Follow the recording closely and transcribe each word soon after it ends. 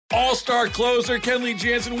All-star closer Kenley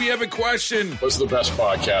Jansen, we have a question. What's the best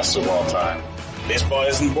podcast of all time? Baseball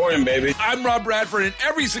isn't boring, baby. I'm Rob Bradford, and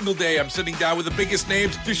every single day I'm sitting down with the biggest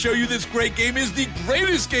names to show you this great game is the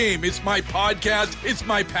greatest game. It's my podcast. It's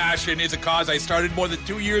my passion. It's a cause I started more than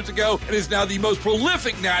 2 years ago and is now the most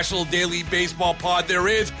prolific national daily baseball pod there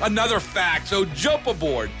is. Another fact. So jump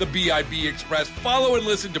aboard the BIB Express. Follow and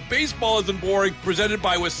listen to Baseball Isn't Boring, presented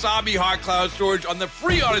by Wasabi Hot Cloud Storage on the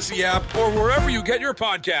free Odyssey app or wherever you get your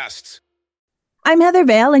podcasts. I'm Heather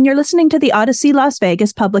Vale, and you're listening to the Odyssey Las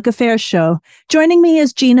Vegas Public Affairs Show. Joining me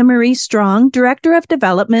is Gina Marie Strong, Director of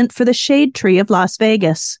Development for the Shade Tree of Las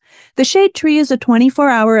Vegas. The Shade Tree is a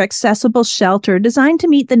 24-hour accessible shelter designed to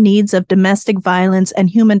meet the needs of domestic violence and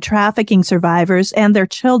human trafficking survivors and their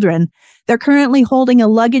children. They're currently holding a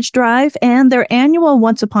luggage drive, and their annual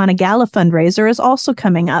Once Upon a Gala fundraiser is also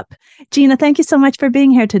coming up. Gina, thank you so much for being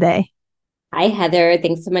here today. Hi, Heather.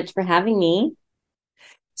 Thanks so much for having me.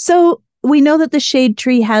 So, we know that the Shade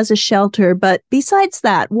Tree has a shelter, but besides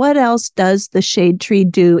that, what else does the Shade Tree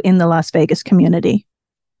do in the Las Vegas community?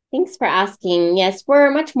 Thanks for asking. Yes,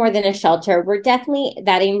 we're much more than a shelter. We're definitely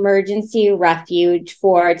that emergency refuge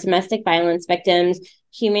for domestic violence victims,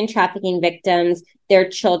 human trafficking victims, their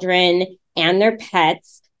children, and their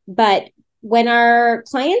pets. But when our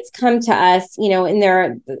clients come to us, in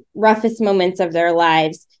their roughest moments of their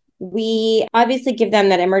lives, we obviously give them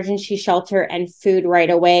that emergency shelter and food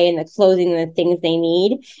right away and the clothing and the things they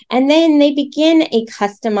need. And then they begin a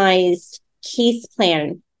customized case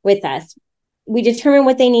plan with us. We determine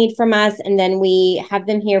what they need from us, and then we have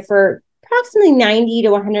them here for approximately 90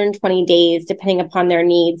 to 120 days, depending upon their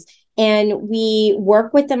needs. And we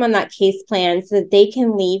work with them on that case plan so that they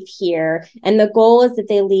can leave here. And the goal is that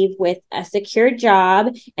they leave with a secure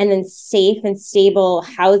job and then safe and stable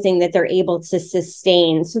housing that they're able to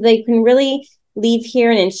sustain. So they can really leave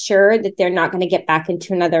here and ensure that they're not going to get back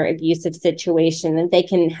into another abusive situation, that they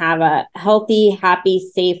can have a healthy, happy,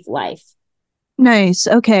 safe life. Nice.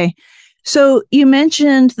 Okay. So you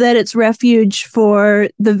mentioned that it's refuge for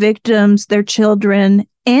the victims, their children,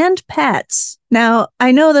 and pets. Now,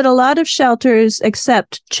 I know that a lot of shelters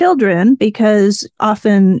accept children because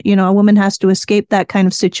often, a woman has to escape that kind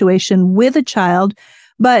of situation with a child,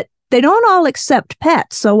 but they don't all accept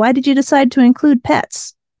pets. So why did you decide to include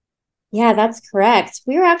pets? Yeah, that's correct.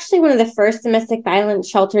 We were actually one of the first domestic violence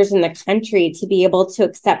shelters in the country to be able to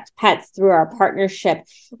accept pets through our partnership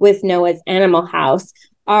with Noah's Animal House.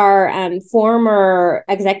 Our former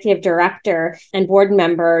executive director and board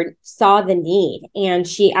member saw the need, and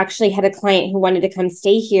she actually had a client who wanted to come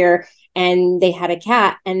stay here, and they had a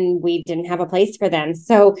cat, and we didn't have a place for them.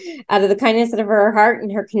 So out of the kindness of her heart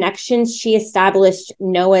and her connections, she established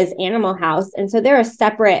Noah's Animal House. And so they're a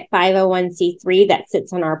separate 501c3 that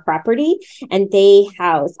sits on our property, and they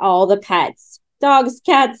house all the pets, dogs,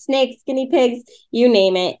 cats, snakes, guinea pigs, you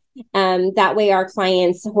name it. That way our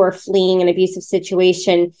clients who are fleeing an abusive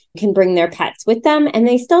situation can bring their pets with them, and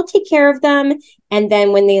they still take care of them. And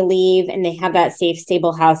then when they leave and they have that safe,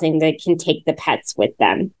 stable housing, they can take the pets with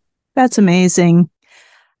them. That's amazing.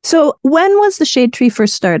 So when was the Shade Tree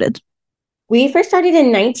first started? We first started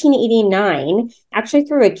in 1989, actually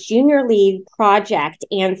through a junior league project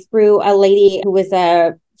and through a lady who was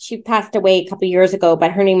she passed away a couple of years ago, but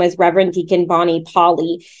her name was Reverend Deacon Bonnie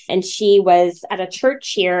Pauley. And she was at a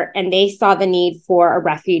church here, and they saw the need for a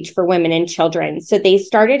refuge for women and children. So they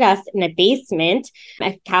started us in a basement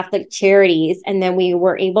at Catholic Charities. And then we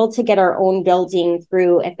were able to get our own building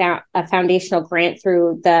through a foundational grant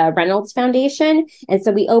through the Reynolds Foundation. And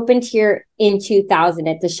so we opened here in 2000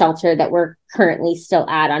 at the shelter that we're currently still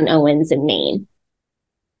at on Owens in Maine.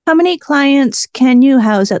 How many clients can you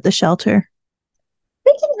house at the shelter?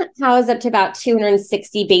 We can house up to about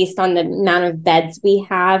 260 based on the amount of beds we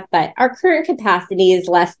have, but our current capacity is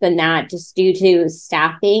less than that just due to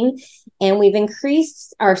staffing. And we've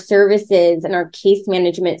increased our services and our case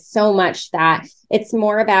management so much that it's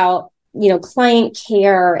more about, client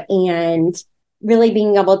care and really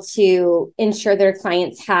being able to ensure their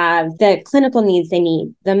clients have the clinical needs they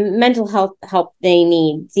need, the mental health help they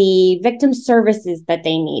need, the victim services that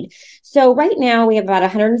they need. So right now we have about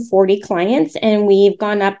 140 clients, and we've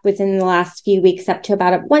gone up within the last few weeks up to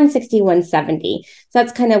about 160, 170. So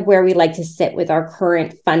that's kind of where we like to sit with our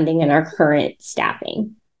current funding and our current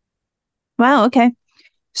staffing. Wow. Okay.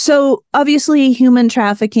 So obviously human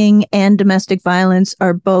trafficking and domestic violence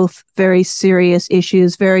are both very serious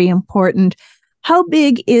issues, very important. How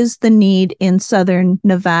big is the need in Southern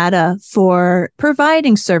Nevada for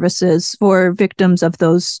providing services for victims of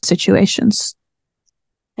those situations?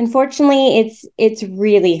 Unfortunately, it's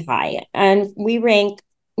really high. And we rank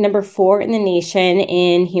number 4 in the nation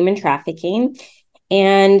in human trafficking.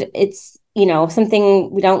 And it's, something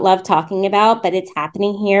we don't love talking about, but it's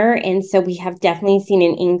happening here. And so we have definitely seen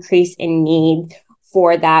an increase in need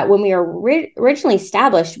for that. When we were originally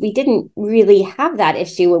established, we didn't really have that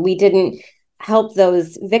issue. We didn't help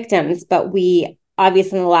those victims, but we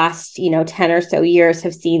obviously in the last, 10 or so years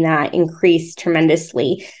have seen that increase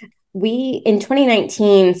tremendously. We, in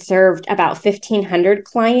 2019, served about 1,500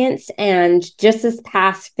 clients. And just this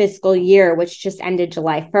past fiscal year, which just ended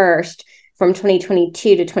July 1st, from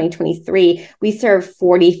 2022 to 2023, we served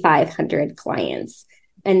 4,500 clients.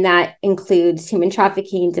 And that includes human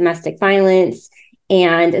trafficking, domestic violence,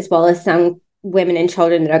 and as well as some women and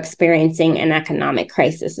children that are experiencing an economic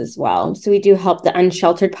crisis as well. So we do help the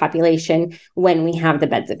unsheltered population when we have the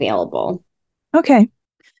beds available. Okay.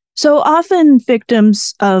 So often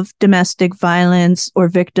victims of domestic violence or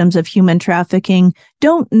victims of human trafficking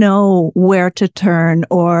don't know where to turn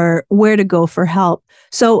or where to go for help.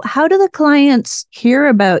 So how do the clients hear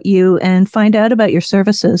about you and find out about your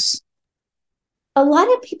services? A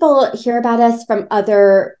lot of people hear about us from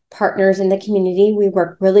other partners in the community. We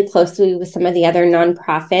work really closely with some of the other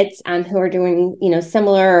nonprofits who are doing,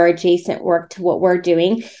 similar or adjacent work to what we're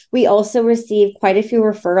doing. We also receive quite a few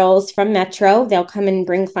referrals from Metro. They'll come and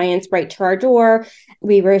bring clients right to our door.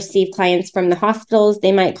 We receive clients from the hospitals.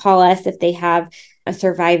 They might call us if they have a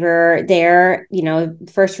survivor there,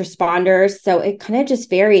 first responders. So it kind of just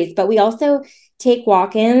varies. But we also take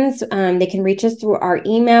walk-ins. They can reach us through our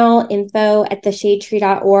email,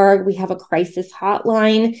 info@theshadetree.org. We have a crisis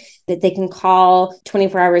hotline that they can call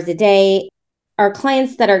 24 hours a day. Our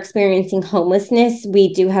clients that are experiencing homelessness,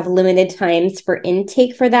 we do have limited times for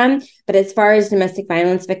intake for them. But as far as domestic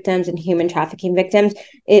violence victims and human trafficking victims,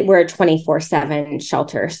 we're a 24/7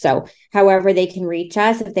 shelter. So however they can reach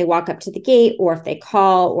us, if they walk up to the gate or if they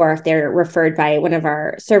call or if they're referred by one of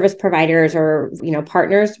our service providers or,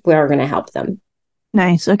 partners, we're going to help them.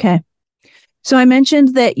 Nice. Okay. So I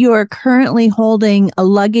mentioned that you're currently holding a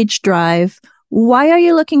luggage drive. Why are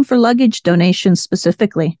you looking for luggage donations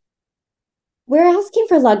specifically? We're asking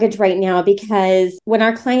for luggage right now because when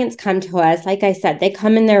our clients come to us, like I said, they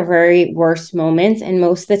come in their very worst moments. And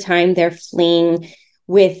most of the time they're fleeing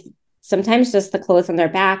with sometimes just the clothes on their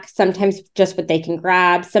back, sometimes just what they can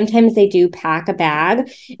grab. Sometimes they do pack a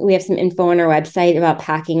bag. We have some info on our website about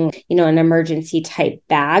packing, an emergency type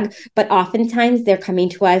bag. But oftentimes they're coming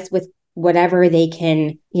to us with whatever they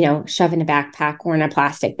can, shove in a backpack or in a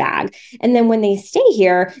plastic bag. And then when they stay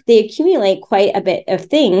here, they accumulate quite a bit of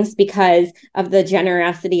things because of the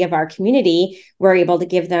generosity of our community. We're able to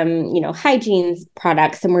give them, hygiene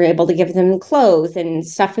products, and we're able to give them clothes and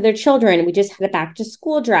stuff for their children. We just had a back to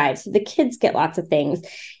school drive, so the kids get lots of things.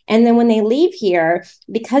 And then when they leave here,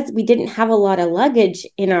 because we didn't have a lot of luggage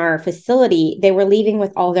in our facility, they were leaving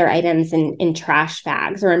with all their items in trash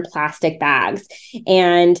bags or in plastic bags.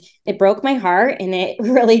 And it broke my heart. And it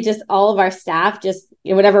really just, all of our staff, just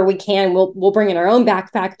whatever we can, we'll bring in our own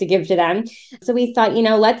backpack to give to them. So we thought,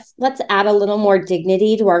 let's add a little more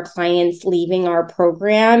dignity to our clients leaving our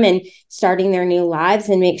program and starting their new lives,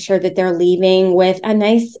 and make sure that they're leaving with a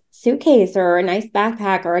nice suitcase or a nice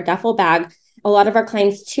backpack or a duffel bag. A lot of our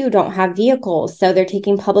clients too don't have vehicles, so they're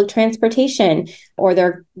taking public transportation or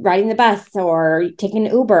they're riding the bus or taking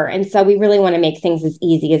Uber. And so we really want to make things as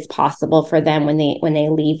easy as possible for them when they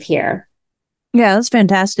leave here. Yeah, that's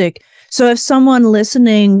fantastic. So if someone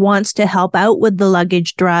listening wants to help out with the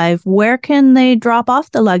luggage drive, where can they drop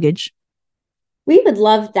off the luggage? We would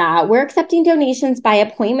love that. We're accepting donations by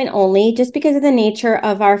appointment only, just because of the nature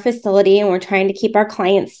of our facility, and we're trying to keep our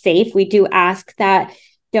clients safe. We do ask that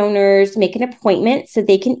donors make an appointment, so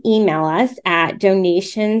they can email us at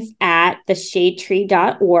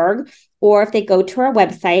donations@theshadetree.org, or if they go to our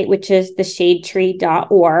website, which is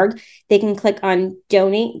theshadetree.org, they can click on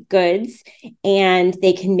donate goods and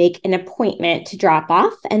they can make an appointment to drop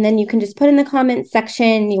off. And then you can just put in the comments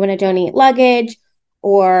section, you want to donate luggage,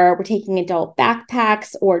 or we're taking adult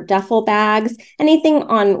backpacks or duffel bags. Anything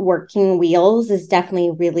on working wheels is definitely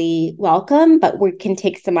really welcome, but we can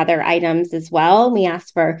take some other items as well. We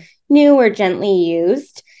ask for new or gently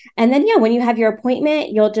used. And then, when you have your appointment,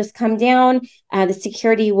 you'll just come down. The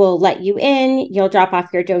security will let you in. You'll drop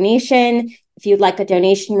off your donation. If you'd like a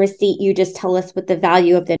donation receipt, you just tell us what the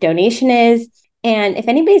value of the donation is. And if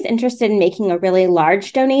anybody's interested in making a really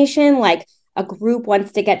large donation, like a group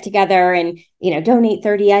wants to get together and, donate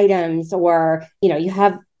 30 items, or, you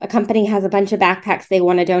have a company has a bunch of backpacks they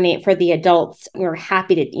want to donate for the adults. We're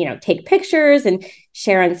happy to, take pictures and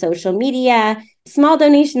share on social media. Small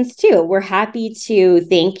donations too. We're happy to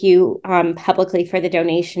thank you publicly for the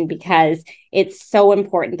donation because it's so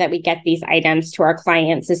important that we get these items to our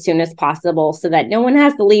clients as soon as possible so that no one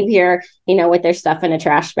has to leave here, with their stuff in a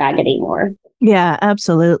trash bag anymore. Yeah,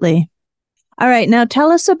 absolutely. All right. Now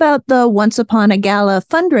tell us about the Once Upon a Gala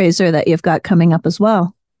fundraiser that you've got coming up as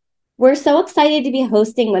well. We're so excited to be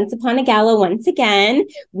hosting Once Upon a Gala once again.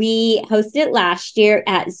 We hosted it last year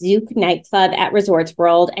at Zouk Nightclub at Resorts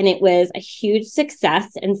World, and it was a huge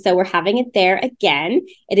success. And so we're having it there again.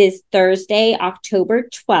 It is Thursday, October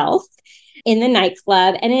 12th in the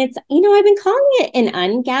nightclub. And it's, I've been calling it an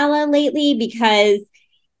ungala lately because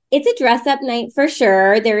it's a dress up night for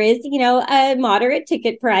sure. There is, a moderate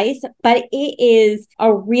ticket price, but it is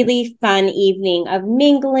a really fun evening of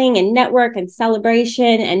mingling and network and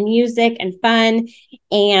celebration and music and fun.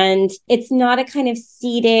 And it's not a kind of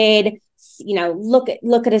seated,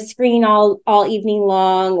 look at a screen all evening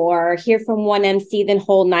long or hear from one MC the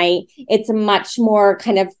whole night. It's a much more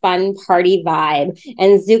kind of fun party vibe.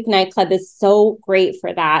 And Zouk Nightclub is so great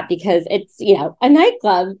for that because it's, a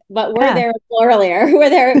nightclub, but we're there earlier. We're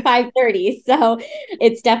there at 5:30. So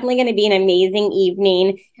it's definitely going to be an amazing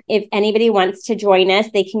evening. If anybody wants to join us,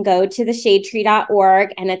 they can go to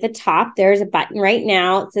theshadetree.org. And at the top, there's a button right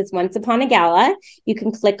now. It says Once Upon a Gala. You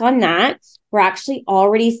can click on that. We're actually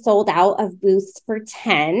already sold out of booths for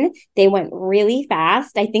 10. They went really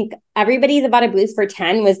fast. I think everybody that bought a booth for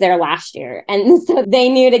 10 was there last year. And so they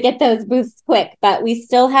knew to get those booths quick. But we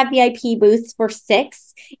still have VIP booths for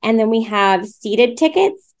 6. And then we have seated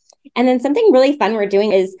tickets. And then something really fun we're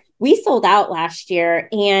doing is we sold out last year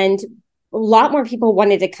and a lot more people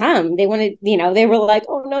wanted to come. They wanted, they were like,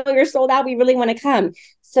 oh no, you're sold out. We really want to come.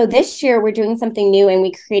 So this year we're doing something new and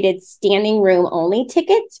we created standing room only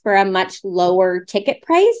tickets for a much lower ticket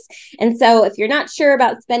price. And so if you're not sure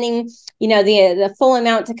about spending, the full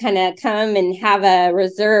amount to kind of come and have a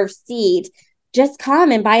reserved seat, just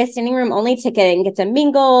come and buy a standing room only ticket and get to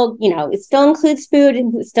mingle. It still includes food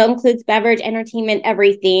and it still includes beverage, entertainment,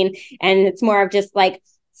 everything. And it's more of just like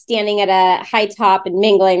standing at a high top and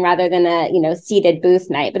mingling rather than a, seated booth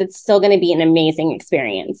night, but it's still going to be an amazing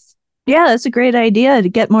experience. Yeah, that's a great idea to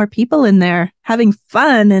get more people in there, having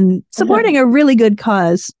fun and supporting a really good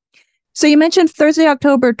cause. So you mentioned Thursday,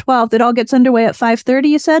 October 12th. It all gets underway at 5:30,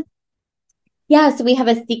 you said? Yeah, so we have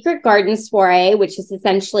a secret garden soiree, which is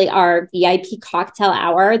essentially our VIP cocktail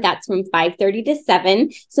hour. That's from 5:30 to 7.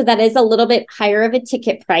 So that is a little bit higher of a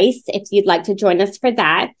ticket price if you'd like to join us for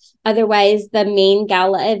that. Otherwise, the main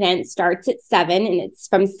gala event starts at 7 and it's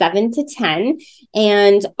from 7 to 10.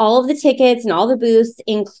 And all of the tickets and all the booths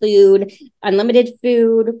include unlimited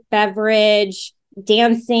food, beverage,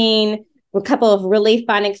 dancing, a couple of really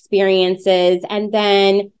fun experiences. And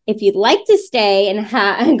then if you'd like to stay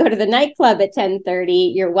and go to the nightclub at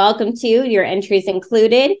 10:30, you're welcome to. Your entry's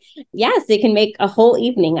included. Yes, you can make a whole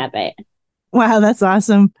evening of it. Wow, that's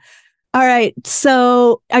awesome. All right.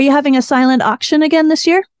 So are you having a silent auction again this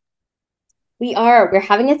year? We are. We're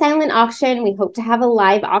having a silent auction. We hope to have a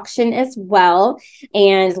live auction as well.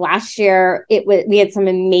 And last year, we had some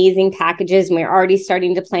amazing packages, and we're already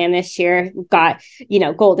starting to plan this year. We've got,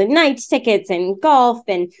 Golden Knights tickets and golf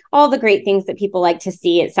and all the great things that people like to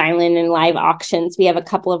see at silent and live auctions. We have a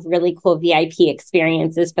couple of really cool VIP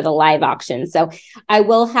experiences for the live auction. So I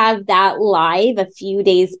will have that live a few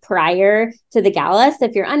days prior to the gala. So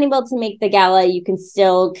if you're unable to make the gala, you can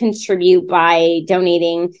still contribute by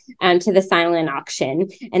donating to the silent auction,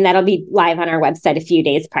 and that'll be live on our website a few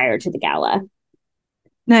days prior to the gala.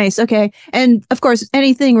 Nice. Okay. And of course,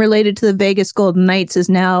 anything related to the Vegas Golden Knights is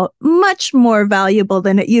now much more valuable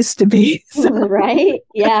than it used to be. So. Right?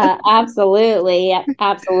 Yeah, absolutely.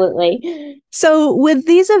 Absolutely. So with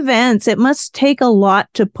these events, it must take a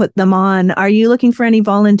lot to put them on. Are you looking for any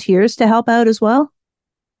volunteers to help out as well?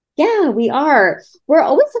 Yeah, we are. We're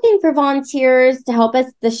always looking for volunteers to help us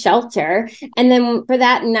at the shelter. And then for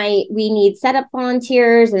that night, we need setup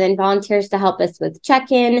volunteers and then volunteers to help us with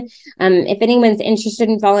check-in. If anyone's interested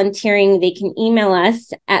in volunteering, they can email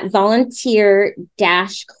us at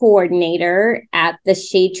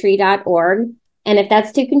volunteer-coordinator@theshadetree.org. And if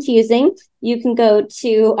that's too confusing, you can go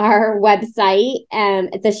to our website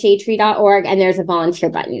at theshadetree.org and there's a volunteer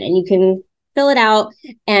button and you can fill it out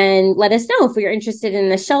and let us know if you're interested in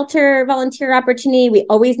the shelter volunteer opportunity. We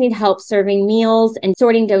always need help serving meals and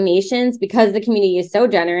sorting donations because the community is so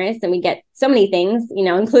generous and we get so many things,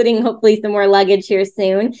 including hopefully some more luggage here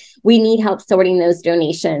soon. We need help sorting those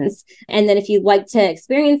donations. And then if you'd like to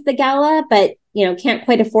experience the gala, but can't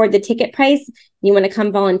quite afford the ticket price, you want to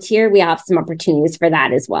come volunteer, we have some opportunities for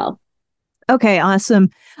that as well. Okay, awesome.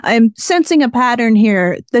 I'm sensing a pattern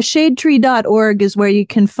here. TheShadeTree.org is where you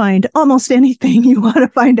can find almost anything you want to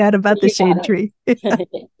find out about the Shade Tree.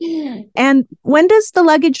 And when does the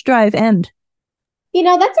luggage drive end?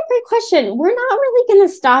 That's a great question. We're not really going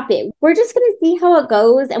to stop it. We're just going to see how it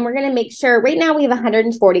goes. And we're going to make sure right now we have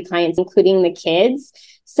 140 clients, including the kids.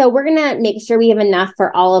 So we're going to make sure we have enough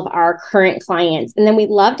for all of our current clients. And then we'd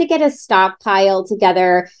love to get a stockpile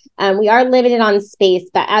together. We are limited on space,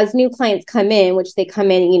 but as new clients come in, which they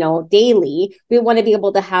come in, daily, we want to be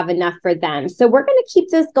able to have enough for them. So we're going to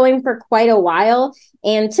keep this going for quite a while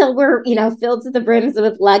until we're, filled to the brims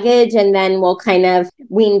with luggage, and then we'll kind of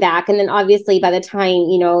wean back. And then obviously by the time,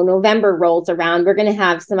 November rolls around, we're going to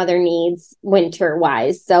have some other needs winter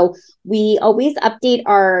wise. So we always update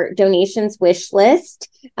our donations wish list.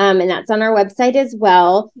 And that's on our website as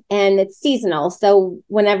well. And it's seasonal. So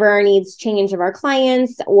whenever our needs change of our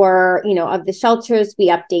clients or, of the shelters, we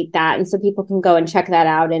update that. And so people can go and check that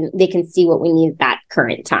out and they can see what we need at that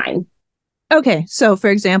current time. Okay. So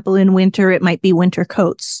for example, in winter, it might be winter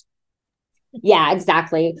coats. Yeah,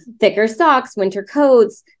 exactly. Thicker socks, winter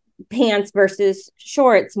coats, pants versus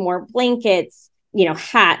shorts, more blankets,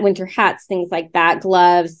 winter hats, things like that,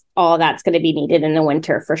 gloves, all that's going to be needed in the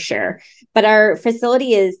winter for sure. But our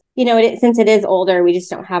facility is, since it is older, we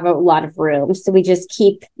just don't have a lot of room. So we just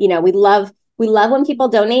keep, we love when people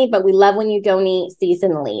donate, but we love when you donate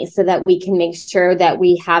seasonally so that we can make sure that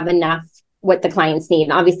we have enough what the clients need.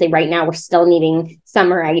 And obviously right now we're still needing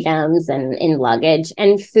summer items and in luggage,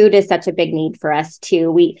 and food is such a big need for us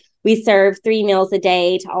too. We serve 3 meals a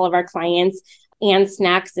day to all of our clients, and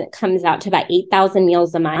snacks. It comes out to about 8,000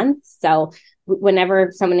 meals a month. So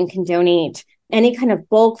whenever someone can donate any kind of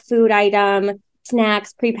bulk food item,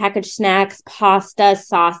 snacks, prepackaged snacks, pasta,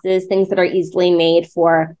 sauces, things that are easily made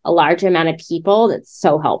for a large amount of people, that's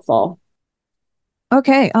so helpful.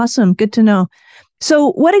 Okay, awesome. Good to know.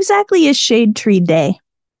 So what exactly is Shade Tree Day?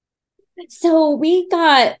 So we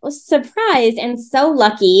got surprised and so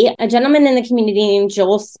lucky. A gentleman in the community named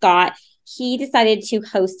Joel Scott, he decided to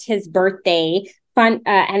host his birthday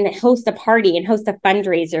and host a party and host a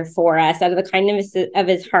fundraiser for us out of the kindness of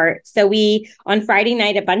his heart. So on Friday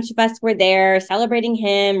night, a bunch of us were there celebrating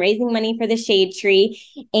him, raising money for the Shade Tree.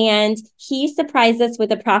 And he surprised us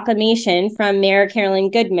with a proclamation from Mayor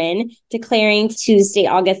Carolyn Goodman declaring Tuesday,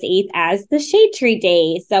 August 8th as the Shade Tree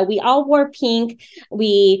Day. So we all wore pink.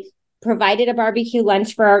 We provided a barbecue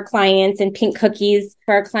lunch for our clients and pink cookies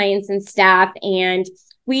for our clients and staff. And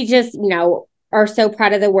we just, are so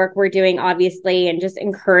proud of the work we're doing, obviously, and just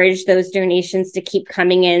encourage those donations to keep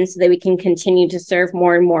coming in so that we can continue to serve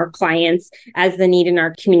more and more clients as the need in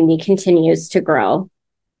our community continues to grow.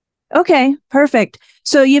 Okay, perfect.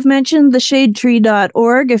 So you've mentioned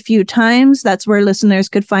theshadetree.org a few times. That's where listeners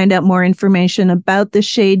could find out more information about the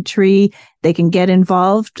Shade Tree. They can get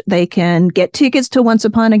involved. They can get tickets to Once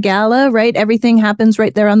Upon a Gala, right? Everything happens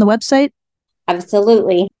right there on the website?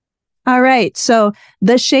 Absolutely. All right. So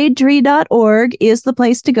theshadetree.org is the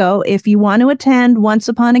place to go if you want to attend Once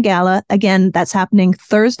Upon a Gala. Again, that's happening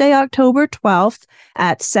Thursday, October 12th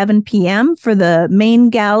at 7 p.m. for the main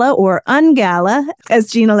gala or ungala, as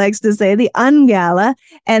Gina likes to say, the ungala.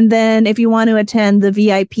 And then if you want to attend the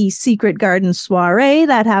VIP Secret Garden soiree,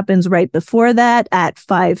 that happens right before that at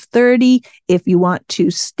 5:30. If you want to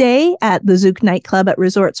stay at the Zouk nightclub at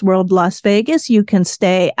Resorts World Las Vegas, you can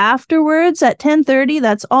stay afterwards at 10:30.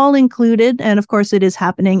 That's all included. And of course, it is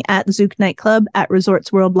happening at Zouk nightclub at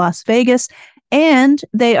Resorts World Las Vegas. And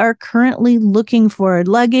they are currently looking for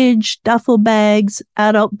luggage, duffel bags,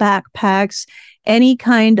 adult backpacks, any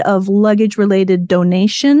kind of luggage-related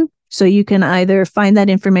donation. So you can either find that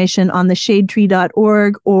information on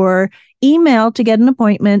theshadetree.org or email to get an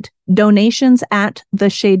appointment.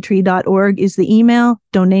 Donations@theshadetree.org is the email,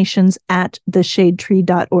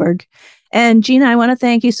 donations@theshadetree.org. And Gina, I want to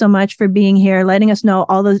thank you so much for being here, letting us know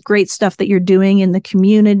all the great stuff that you're doing in the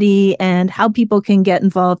community and how people can get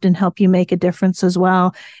involved and help you make a difference as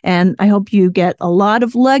well. And I hope you get a lot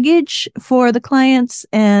of luggage for the clients.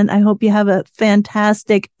 And I hope you have a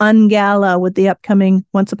fantastic ungala with the upcoming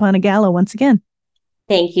Once Upon a Gala once again.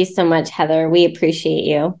 Thank you so much, Heather. We appreciate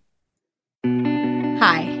you.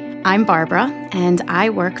 Hi, I'm Barbara, and I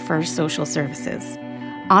work for social services.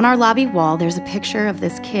 On our lobby wall, there's a picture of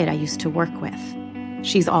this kid I used to work with.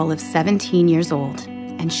 She's all of 17 years old,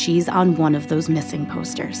 and she's on one of those missing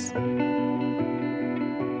posters.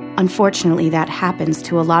 Unfortunately, that happens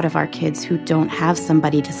to a lot of our kids who don't have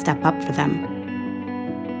somebody to step up for them.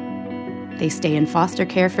 They stay in foster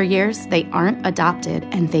care for years, they aren't adopted,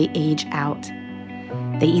 and they age out.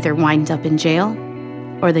 They either wind up in jail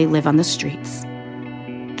or they live on the streets.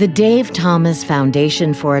 The Dave Thomas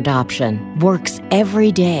Foundation for Adoption works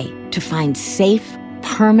every day to find safe,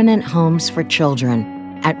 permanent homes for children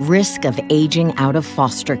at risk of aging out of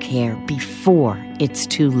foster care before it's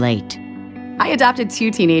too late. I adopted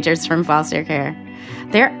 2 teenagers from foster care.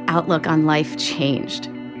 Their outlook on life changed.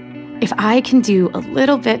 If I can do a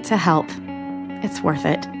little bit to help, it's worth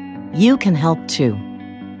it. You can help too.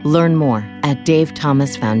 Learn more at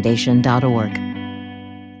davethomasfoundation.org.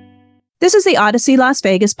 This is the Odyssey Las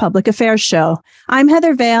Vegas Public Affairs Show. I'm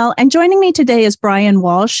Heather Vale, and joining me today is Brian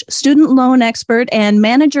Walsh, student loan expert and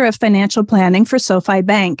manager of financial planning for SoFi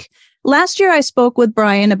Bank. Last year, I spoke with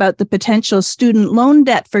Brian about the potential student loan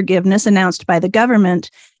debt forgiveness announced by the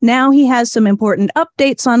government. Now he has some important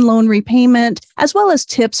updates on loan repayment, as well as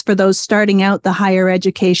tips for those starting out the higher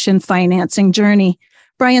education financing journey.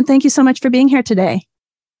 Brian, thank you so much for being here today.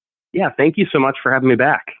 Yeah, thank you so much for having me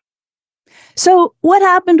back. So what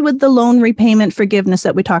happened with the loan repayment forgiveness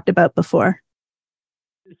that we talked about before?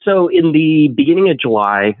 So in the beginning of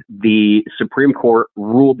July, the Supreme Court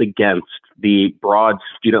ruled against the broad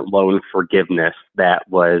student loan forgiveness that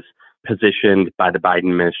was positioned by the Biden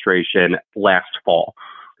administration last fall.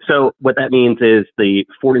 So what that means is the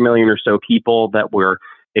 40 million or so people that were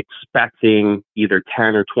expecting either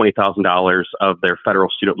 $10,000 or $20,000 of their federal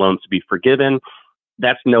student loans to be forgiven,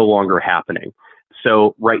 that's no longer happening.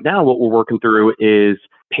 So right now, what we're working through is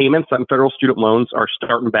payments on federal student loans are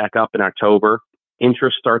starting back up in October.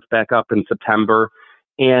 Interest starts back up in September.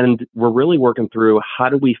 And we're really working through how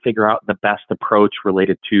do we figure out the best approach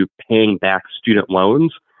related to paying back student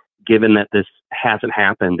loans, given that this hasn't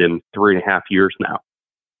happened in 3.5 years now.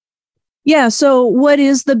 Yeah, so what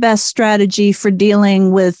is the best strategy for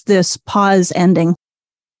dealing with this pause ending?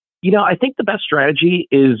 You know, I think the best strategy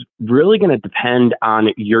is really going to depend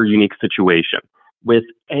on your unique situation. With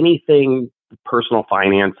anything personal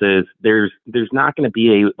finances, there's not going to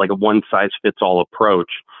be a one size fits all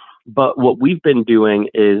approach. But what we've been doing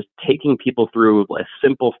is taking people through a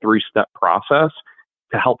simple 3-step process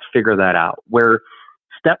to help figure that out. Where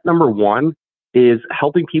step number 1 is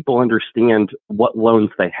helping people understand what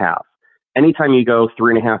loans they have. Anytime you go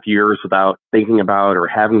 3.5 years without thinking about or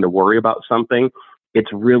having to worry about something,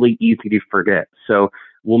 it's really easy to forget. So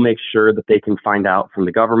we'll make sure that they can find out from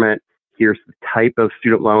the government, here's the type of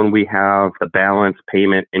student loan we have, the balance,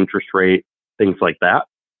 payment, interest rate, things like that.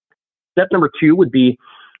 Step number 2 would be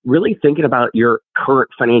really thinking about your current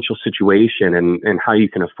financial situation and how you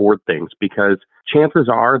can afford things, because chances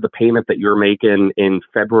are the payment that you're making in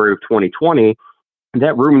February of 2020,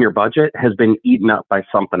 that room in your budget has been eaten up by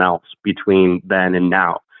something else between then and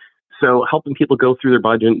now. So helping people go through their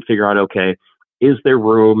budget and figure out, okay, is there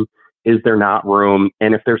room? Is there not room?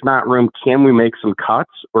 And if there's not room, can we make some cuts,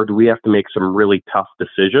 or do we have to make some really tough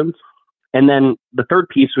decisions? And then the third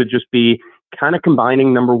piece would just be kind of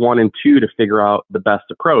combining number 1 and 2 to figure out the best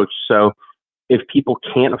approach. So if people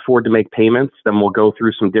can't afford to make payments, then we'll go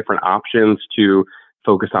through some different options to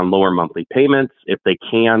focus on lower monthly payments. If they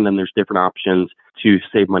can, then there's different options to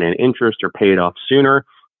save money on interest or pay it off sooner.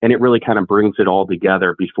 And it really kind of brings it all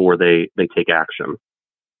together before they take action.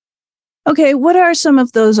 Okay, what are some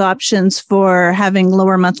of those options for having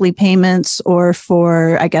lower monthly payments or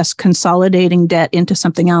for, I guess, consolidating debt into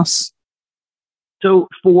something else? So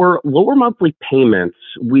for lower monthly payments,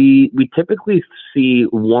 we typically see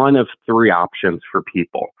one of 3 options for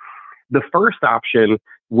people. The first option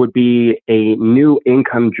would be a new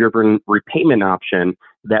income-driven repayment option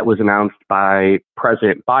that was announced by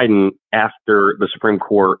President Biden after the Supreme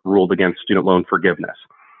Court ruled against student loan forgiveness.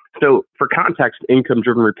 So for context,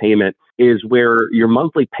 income-driven repayment is where your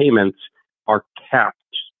monthly payments are capped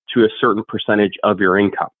to a certain percentage of your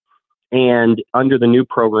income. And under the new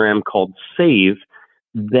program called SAVE,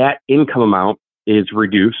 that income amount is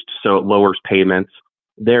reduced, so it lowers payments.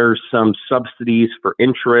 There's some subsidies for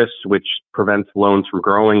interest, which prevents loans from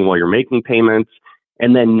growing while you're making payments.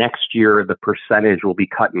 And then next year, the percentage will be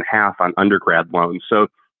cut in half on undergrad loans. So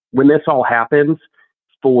when this all happens,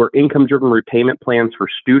 for income-driven repayment plans for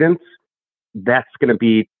students, that's going to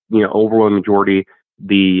be, overwhelming majority,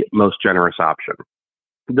 the most generous option.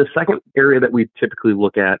 The second area that we typically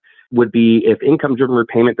look at would be if income-driven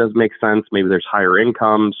repayment doesn't make sense, maybe there's higher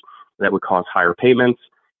incomes that would cause higher payments.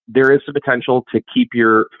 There is the potential to keep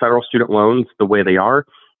your federal student loans the way they are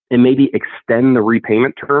and maybe extend the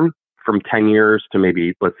repayment term from 10 years to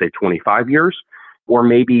maybe, let's say, 25 years, or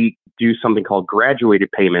maybe do something called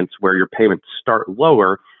graduated payments where your payments start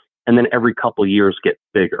lower and then every couple of years get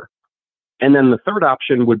bigger. And then the third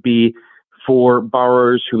option would be for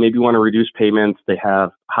borrowers who maybe want to reduce payments. They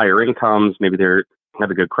have higher incomes, maybe they have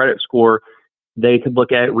a good credit score. They could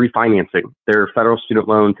look at refinancing their federal student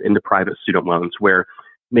loans into private student loans, where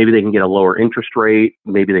maybe they can get a lower interest rate.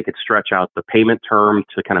 Maybe they could stretch out the payment term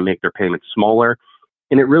to kind of make their payments smaller.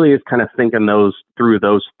 And it really is kind of thinking through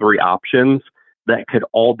those three options that could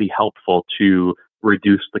all be helpful to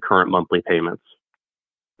reduce the current monthly payments.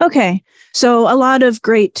 Okay, so a lot of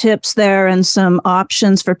great tips there and some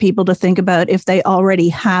options for people to think about if they already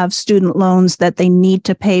have student loans that they need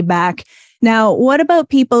to pay back. Now, what about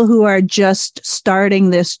people who are just starting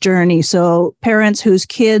this journey? So parents whose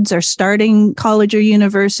kids are starting college or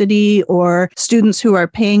university, or students who are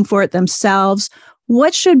paying for it themselves.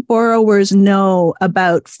 What should borrowers know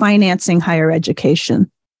about financing higher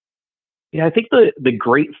education? Yeah, I think the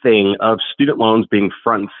great thing of student loans being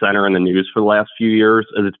front and center in the news for the last few years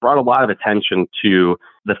is it's brought a lot of attention to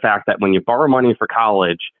the fact that when you borrow money for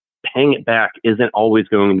college, paying it back isn't always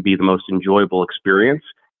going to be the most enjoyable experience.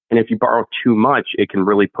 And if you borrow too much, it can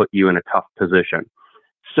really put you in a tough position.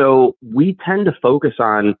 So we tend to focus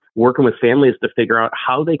on working with families to figure out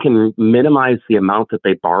how they can minimize the amount that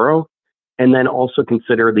they borrow, and then also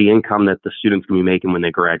consider the income that the students can be making when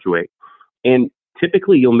they graduate. And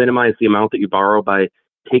typically, you'll minimize the amount that you borrow by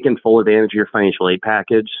taking full advantage of your financial aid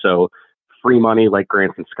package. So free money like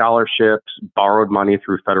grants and scholarships, borrowed money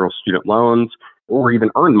through federal student loans, or even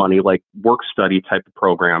earned money like work study type of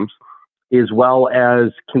programs, as well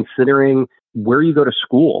as considering where you go to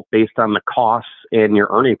school based on the costs and your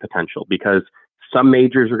earning potential, because some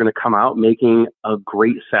majors are going to come out making a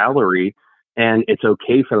great salary and it's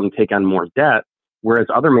okay for them to take on more debt, whereas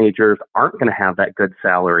other majors aren't going to have that good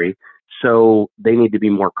salary. So they need to be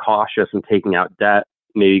more cautious in taking out debt,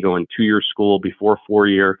 maybe going 2-year school before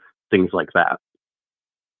 4-year, things like that.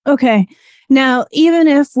 Okay. Now, even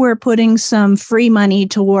if we're putting some free money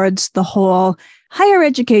towards the whole, higher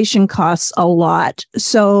education costs a lot.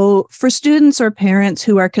 So for students or parents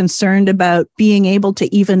who are concerned about being able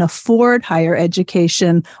to even afford higher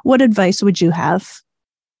education, what advice would you have?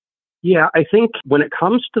 Yeah, I think when it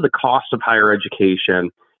comes to the cost of higher education,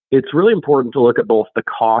 it's really important to look at both the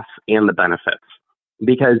costs and the benefits,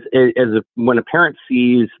 because when a parent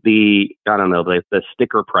sees the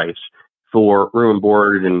sticker price for room and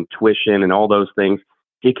board and tuition and all those things,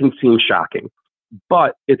 it can seem shocking.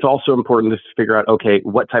 But it's also important to figure out, okay,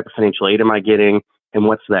 what type of financial aid am I getting and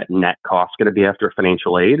what's that net cost going to be after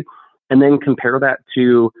financial aid? And then compare that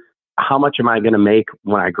to how much am I going to make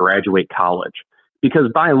when I graduate college?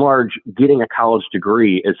 Because by and large, getting a college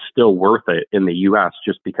degree is still worth it in the U.S.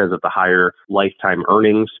 just because of the higher lifetime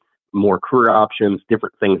earnings, more career options,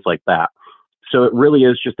 different things like that. So it really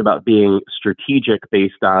is just about being strategic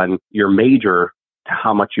based on your major to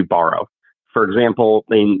how much you borrow. For example,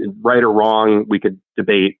 I mean, right or wrong, we could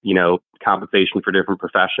debate, compensation for different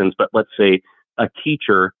professions, but let's say a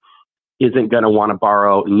teacher isn't going to want to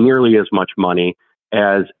borrow nearly as much money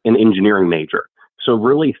as an engineering major. So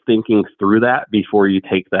really thinking through that before you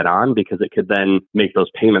take that on, because it could then make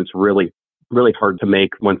those payments really, really hard to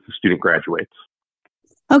make once the student graduates.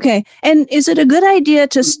 Okay. And is it a good idea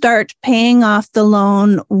to start paying off the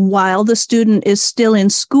loan while the student is still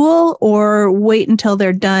in school, or wait until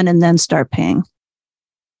they're done and then start paying?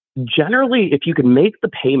 Generally, if you can make the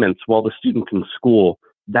payments while the student's in school,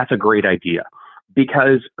 that's a great idea.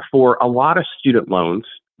 Because for a lot of student loans,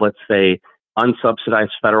 let's say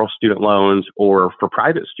unsubsidized federal student loans or for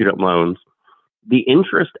private student loans, the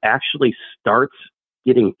interest actually starts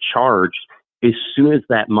getting charged as soon as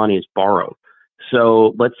that money is borrowed.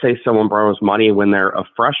 So let's say someone borrows money when they're a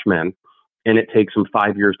freshman and it takes them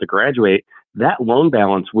 5 years to graduate. That loan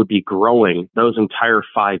balance would be growing those entire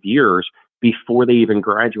 5 years before they even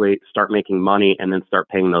graduate, start making money, and then start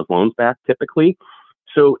paying those loans back typically.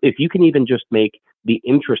 So if you can even just make the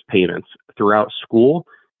interest payments throughout school,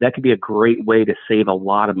 that could be a great way to save a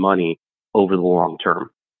lot of money over the long term.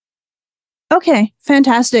 Okay,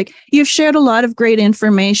 fantastic. You've shared a lot of great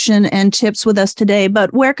information and tips with us today,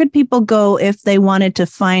 but where could people go if they wanted to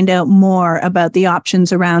find out more about the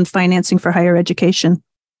options around financing for higher education?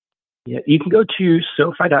 Yeah, you can go to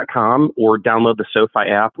SoFi.com or download the SoFi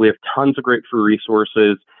app. We have tons of great free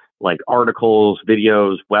resources like articles,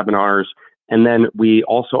 videos, webinars, and then we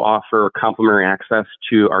also offer complimentary access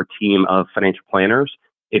to our team of financial planners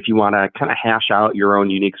if you want to kind of hash out your own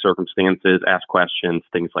unique circumstances, ask questions,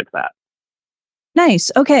 things like that.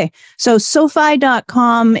 Nice. Okay. So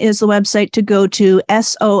SoFi.com is the website to go to,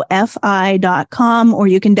 SOFI.com, or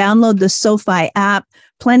you can download the SoFi app.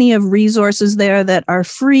 Plenty of resources there that are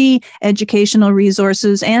free, educational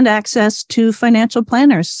resources, and access to financial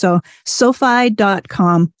planners. So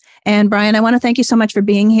SoFi.com. And Brian, I want to thank you so much for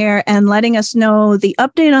being here and letting us know the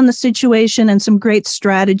update on the situation and some great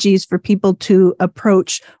strategies for people to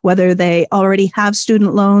approach, whether they already have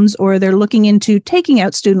student loans or they're looking into taking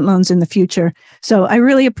out student loans in the future. So I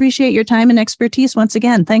really appreciate your time and expertise once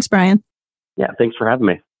again. Thanks, Brian. Yeah, thanks for having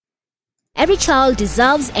me. Every child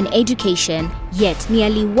deserves an education, yet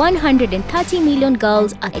nearly 130 million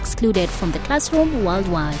girls are excluded from the classroom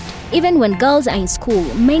worldwide. Even when girls are in school,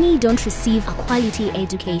 many don't receive a quality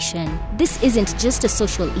education. This isn't just a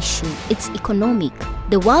social issue, it's economic.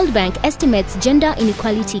 The World Bank estimates gender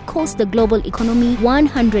inequality costs the global economy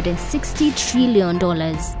 $160 trillion.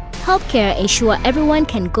 Help CARE ensure everyone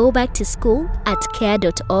can go back to school at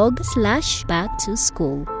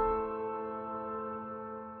care.org/backtoschool.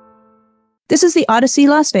 This is the Odyssey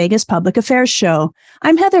Las Vegas Public Affairs Show.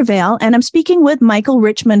 I'm Heather Vale, and I'm speaking with Michael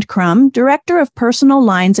Richmond Crum, Director of Personal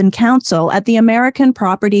Lines and Counsel at the American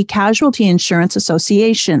Property Casualty Insurance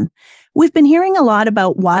Association. We've been hearing a lot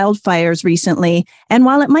about wildfires recently, and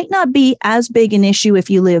while it might not be as big an issue if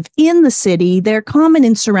you live in the city, they're common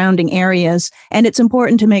in surrounding areas, and it's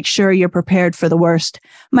important to make sure you're prepared for the worst.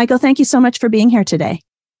 Michael, thank you so much for being here today.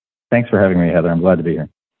 Thanks for having me, Heather. I'm glad to be here.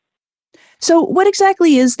 So what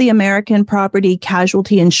exactly is the American Property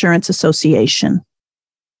Casualty Insurance Association?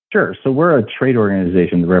 Sure. So we're a trade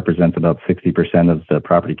organization that represents about 60% of the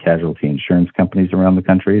property casualty insurance companies around the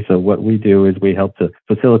country. So what we do is we help to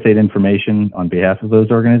facilitate information on behalf of those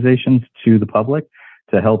organizations to the public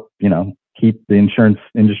to help, keep the insurance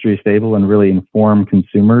industry stable and really inform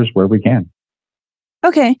consumers where we can.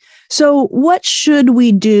 Okay. So what should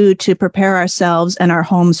we do to prepare ourselves and our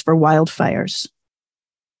homes for wildfires?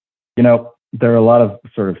 There are a lot of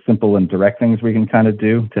sort of simple and direct things we can kind of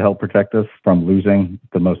do to help protect us from losing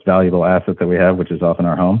the most valuable asset that we have, which is often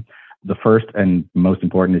our home. The first and most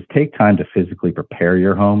important is take time to physically prepare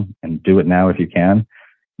your home and do it now if you can.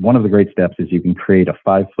 One of the great steps is you can create a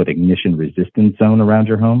 5-foot ignition resistance zone around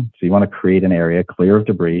your home. So you want to create an area clear of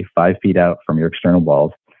debris, 5 feet out from your external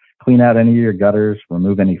walls. Clean out any of your gutters,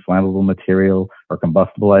 remove any flammable material or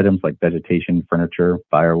combustible items like vegetation, furniture,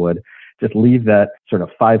 firewood. Just leave that sort of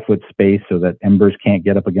 5-foot space so that embers can't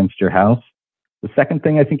get up against your house. The second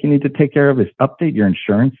thing I think you need to take care of is update your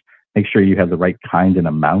insurance. Make sure you have the right kind and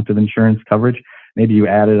amount of insurance coverage. Maybe you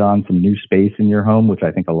added on some new space in your home, which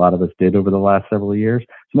I think a lot of us did over the last several years.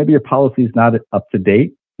 So maybe your policy is not up to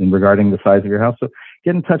date in regarding the size of your house. So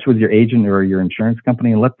get in touch with your agent or your insurance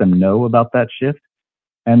company and let them know about that shift.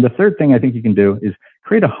 And the third thing I think you can do is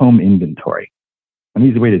create a home inventory. An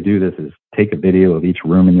easy way to do this is take a video of each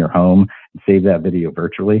room in your home and save that video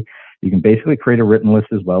virtually. You can basically create a written list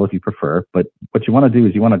as well if you prefer. But what you want to do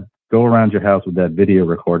is you want to go around your house with that video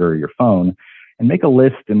recorder or your phone and make a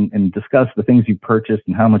list and discuss the things you purchased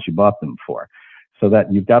and how much you bought them for, so that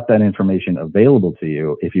you've got that information available to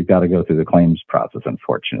you if you've got to go through the claims process,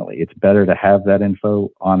 unfortunately. It's better to have that info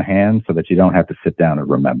on hand so that you don't have to sit down and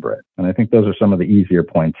remember it. And I think those are some of the easier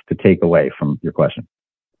points to take away from your question.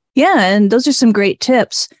 Yeah, and those are some great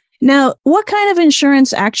tips. Now, what kind of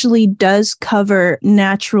insurance actually does cover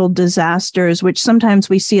natural disasters, which sometimes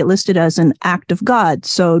we see it listed as an act of God?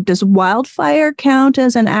 So does wildfire count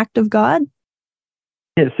as an act of God?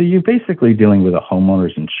 Yeah, so you're basically dealing with a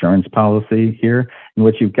homeowner's insurance policy here. And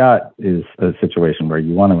what you've got is a situation where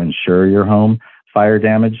you want to insure your home. Fire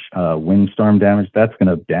damage, windstorm damage, that's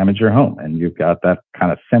going to damage your home. And you've got that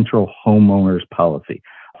kind of central homeowner's policy.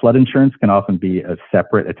 Flood insurance can often be a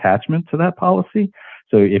separate attachment to that policy.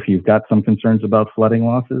 So if you've got some concerns about flooding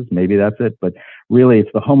losses, maybe that's it. But really, it's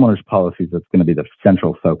the homeowner's policies that's going to be the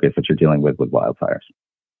central focus that you're dealing with wildfires.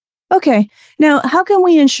 Okay. Now, how can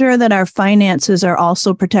we ensure that our finances are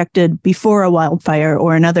also protected before a wildfire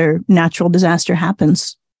or another natural disaster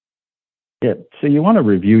happens? Yeah, so you want to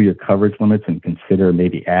review your coverage limits and consider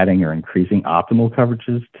maybe adding or increasing optimal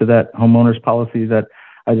coverages to that homeowner's policy that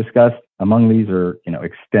I discussed. Among these are,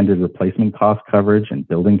 extended replacement cost coverage and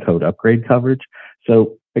building code upgrade coverage.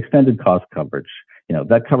 So extended cost coverage,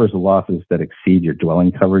 that covers the losses that exceed your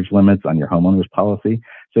dwelling coverage limits on your homeowner's policy.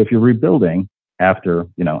 So if you're rebuilding after,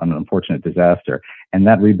 an unfortunate disaster, and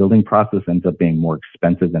that rebuilding process ends up being more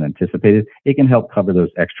expensive than anticipated, it can help cover those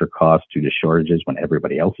extra costs due to shortages when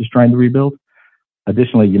everybody else is trying to rebuild.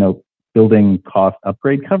 Additionally, building cost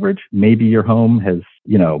upgrade coverage. Maybe your home has,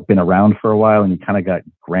 been around for a while and you kind of got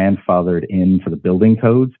grandfathered into the building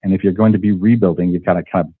codes. And if you're going to be rebuilding, you've got to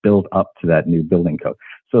kind of build up to that new building code.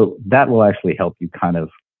 So that will actually help you kind of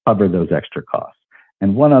cover those extra costs.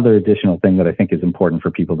 And one other additional thing that I think is important for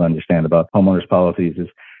people to understand about homeowners policies is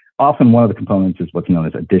often one of the components is what's known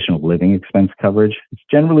as additional living expense coverage. It's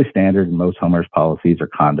generally standard in most homeowners policies or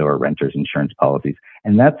condo or renters insurance policies.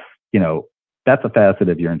 And that's a facet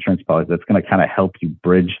of your insurance policy that's going to kind of help you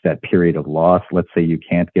bridge that period of loss. Let's say you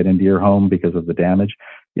can't get into your home because of the damage.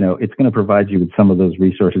 It's going to provide you with some of those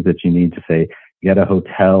resources that you need to, say, get a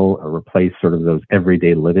hotel or replace sort of those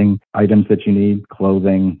everyday living items that you need,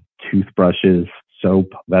 clothing, toothbrushes,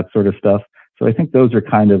 soap, that sort of stuff. So I think those are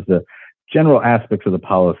kind of the general aspects of the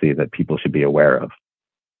policy that people should be aware of.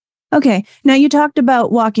 Okay. Now, you talked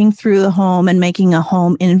about walking through the home and making a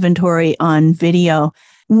home inventory on video.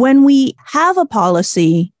 When we have a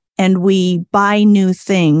policy and we buy new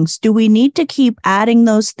things, do we need to keep adding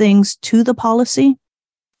those things to the policy?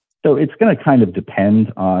 So it's going to kind of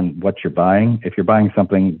depend on what you're buying. If you're buying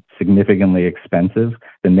something significantly expensive,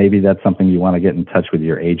 then maybe that's something you want to get in touch with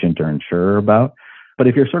your agent or insurer about. But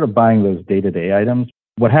if you're sort of buying those day-to-day items,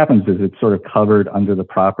 what happens is it's sort of covered under the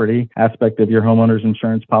property aspect of your homeowner's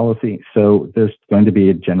insurance policy. So there's going to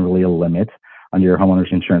be generally a limit on your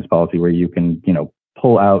homeowner's insurance policy where you can,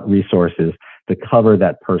 pull out resources to cover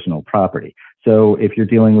that personal property. So if you're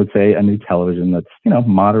dealing with, say, a new television that's,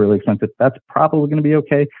 moderately expensive, that's probably going to be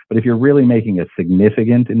okay. But if you're really making a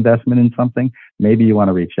significant investment in something, maybe you want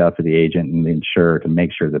to reach out to the agent and the insurer to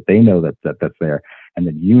make sure that they know that that's there and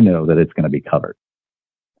that you know that it's going to be covered.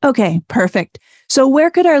 Okay, perfect. So where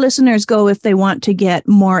could our listeners go if they want to get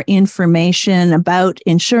more information about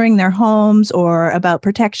insuring their homes or about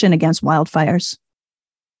protection against wildfires?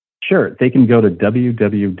 Sure. They can go to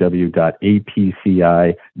www.apci.org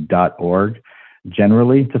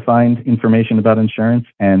generally to find information about insurance,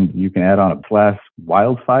 and you can add on a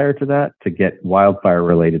 /wildfire to that to get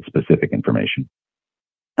wildfire-related specific information.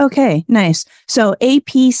 Okay, nice. So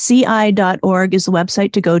apci.org is the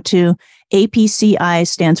website to go to. APCI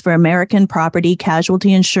stands for American Property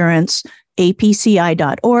Casualty Insurance,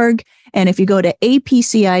 apci.org. And if you go to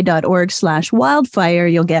apci.org/wildfire,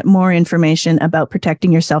 you'll get more information about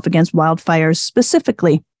protecting yourself against wildfires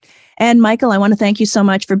specifically. And Michael, I want to thank you so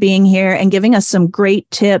much for being here and giving us some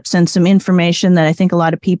great tips and some information that I think a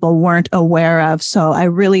lot of people weren't aware of. So I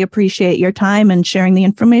really appreciate your time and sharing the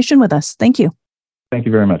information with us. Thank you. Thank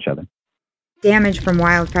you very much, Heather. Damage from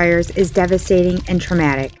wildfires is devastating and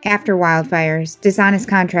traumatic. After wildfires, dishonest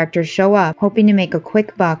contractors show up hoping to make a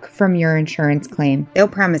quick buck from your insurance claim. They'll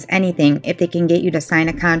promise anything if they can get you to sign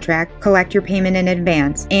a contract, collect your payment in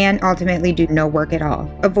advance, and ultimately do no work at all.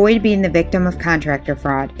 Avoid being the victim of contractor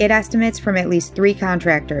fraud. Get estimates from at least 3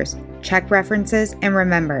 contractors. Check references, and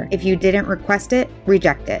remember, if you didn't request it,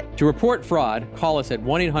 reject it. To report fraud, call us at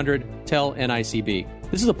 1-800-TEL-NICB.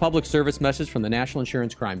 This is a public service message from the National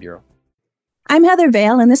Insurance Crime Bureau. I'm Heather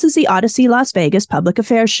Vale, and this is the Odyssey Las Vegas Public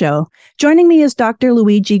Affairs Show. Joining me is Dr.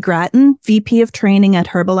 Luigi Gratton, VP of Training at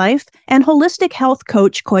Herbalife, and holistic health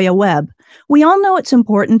coach Koya Webb. We all know it's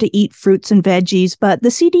important to eat fruits and veggies, but the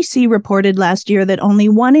CDC reported last year that only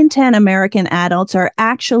 1 in 10 American adults are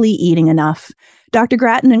actually eating enough. Dr.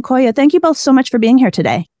 Gratton and Koya, thank you both so much for being here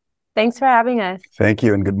today. Thanks for having us. Thank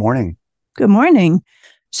you, and good morning. Good morning.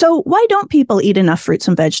 So why don't people eat enough fruits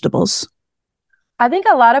and vegetables? I think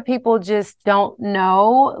a lot of people just don't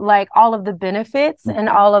know all of the benefits and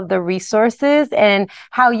all of the resources and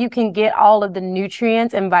how you can get all of the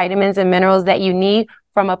nutrients and vitamins and minerals that you need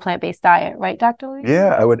from a plant-based diet. Right, Dr. Lee? Yeah,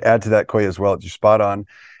 I would add to that, Koya, as well. You're spot on.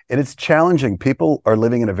 And it's challenging. People are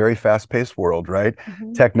living in a very fast-paced world, right?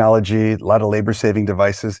 Mm-hmm. Technology, a lot of labor-saving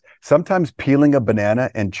devices. Sometimes peeling a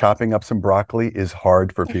banana and chopping up some broccoli is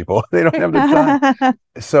hard for people. They don't have the time.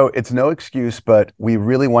 So it's no excuse, but we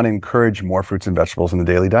really want to encourage more fruits and vegetables in the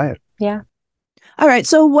daily diet. Yeah. All right.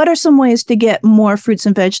 So what are some ways to get more fruits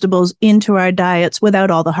and vegetables into our diets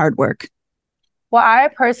without all the hard work? Well, I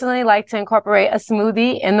personally like to incorporate a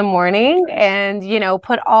smoothie in the morning and,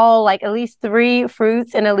 put all at least 3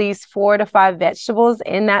 fruits and at least 4 to 5 vegetables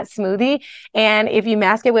in that smoothie. And if you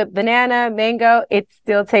mask it with banana, mango, it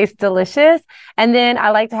still tastes delicious. And then I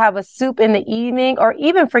like to have a soup in the evening, or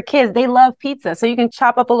even for kids, they love pizza. So you can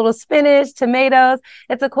chop up a little spinach, tomatoes.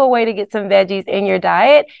 It's a cool way to get some veggies in your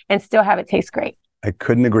diet and still have it taste great. I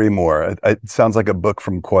couldn't agree more. It sounds like a book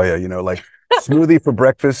from Koya, smoothie for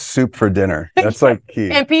breakfast, soup for dinner. That's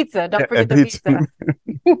key. And pizza. Don't forget the pizza.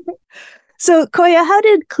 So, Koya, how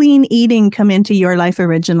did clean eating come into your life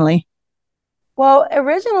originally? Well,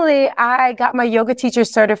 originally I got my yoga teacher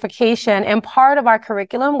certification, and part of our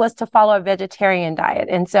curriculum was to follow a vegetarian diet.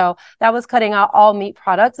 And so that was cutting out all meat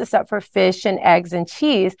products except for fish and eggs and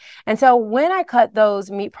cheese. And so when I cut those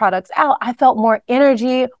meat products out, I felt more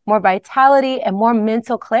energy, more vitality, and more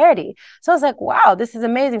mental clarity. So I was like, wow, this is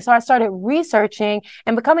amazing. So I started researching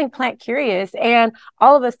and becoming plant curious. And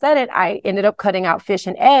all of a sudden I ended up cutting out fish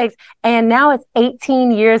and eggs. And now it's 18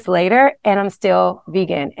 years later and I'm still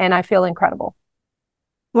vegan and I feel incredible.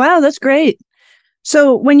 Wow, that's great.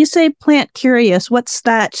 So when you say plant curious, what's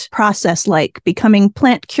that process like, becoming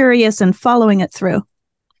plant curious and following it through?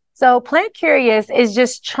 So plant curious is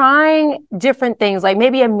just trying different things, like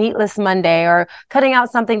maybe a meatless Monday or cutting out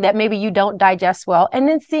something that maybe you don't digest well, and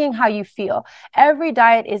then seeing how you feel. Every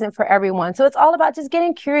diet isn't for everyone. So it's all about just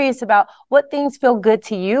getting curious about what things feel good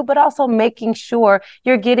to you, but also making sure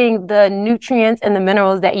you're getting the nutrients and the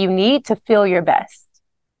minerals that you need to feel your best.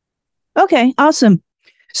 Okay, awesome.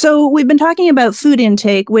 So we've been talking about food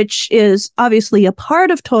intake, which is obviously a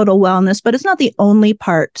part of total wellness, but it's not the only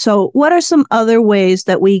part. So what are some other ways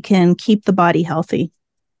that we can keep the body healthy?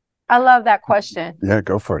 I love that question. Yeah,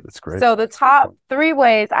 go for it. It's great. So the top 3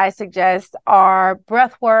 ways I suggest are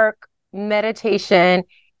breath work, meditation,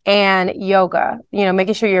 and yoga. You know,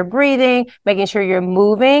 making sure you're breathing, making sure you're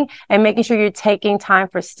moving, and making sure you're taking time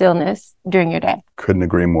for stillness during your day. Couldn't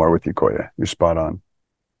agree more with you, Koya. You're spot on.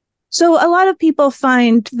 So a lot of people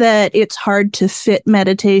find that it's hard to fit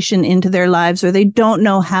meditation into their lives, or they don't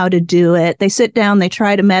know how to do it. They sit down, they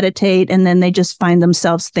try to meditate, and then they just find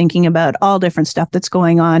themselves thinking about all different stuff that's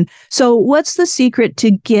going on. So what's the secret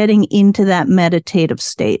to getting into that meditative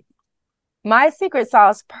state? My secret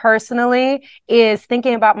sauce personally is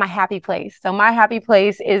thinking about my happy place. So my happy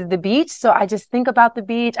place is the beach. So I just think about the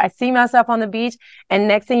beach. I see myself on the beach. And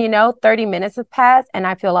next thing you know, 30 minutes have passed and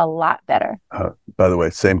I feel a lot better. By the way,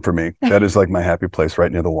 same for me. That is like my happy place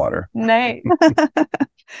right near the water. Nice.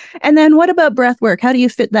 And then what about breath work? How do you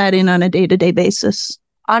fit that in on a day-to-day basis?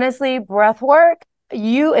 Honestly, breath work,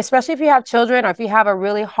 especially if you have children or if you have a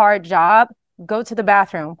really hard job, go to the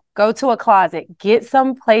bathroom, go to a closet, get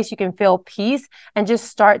some place you can feel peace and just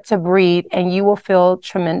start to breathe and you will feel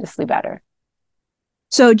tremendously better.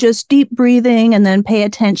 So just deep breathing and then pay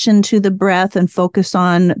attention to the breath and focus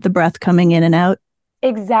on the breath coming in and out.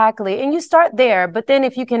 Exactly. And you start there, but then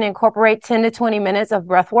if you can incorporate 10 to 20 minutes of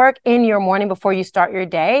breath work in your morning before you start your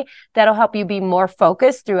day, that'll help you be more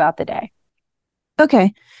focused throughout the day.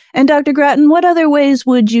 Okay. And Dr. Gratton, what other ways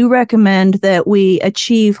would you recommend that we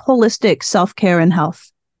achieve holistic self-care and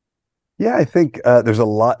health? Yeah, I think there's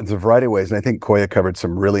a variety of ways. And I think Koya covered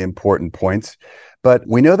some really important points. But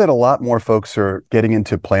we know that a lot more folks are getting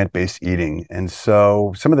into plant-based eating. And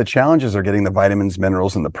so some of the challenges are getting the vitamins,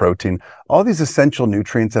 minerals, and the protein, all these essential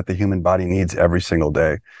nutrients that the human body needs every single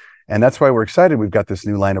day. And that's why we're excited. We've got this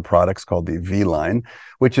new line of products called the V line,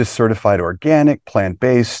 which is certified organic,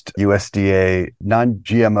 plant-based, USDA,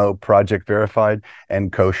 non-GMO, project verified,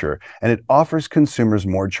 and kosher. And it offers consumers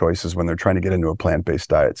more choices when they're trying to get into a plant-based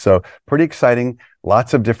diet. So pretty exciting.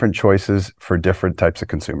 Lots of different choices for different types of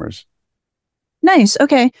consumers. Nice.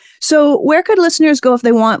 Okay. So where could listeners go if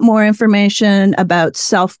they want more information about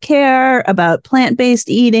self-care, about plant-based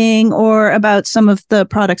eating, or about some of the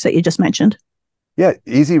products that you just mentioned? Yeah,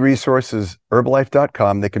 easy resources,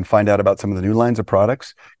 Herbalife.com. They can find out about some of the new lines of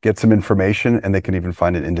products, get some information, and they can even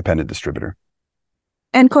find an independent distributor.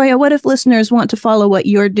 And Koya, what if listeners want to follow what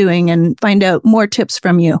you're doing and find out more tips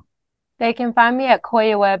from you? They can find me at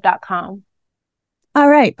koyaweb.com. All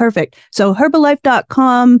right, perfect. So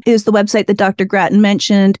Herbalife.com is the website that Dr. Gratton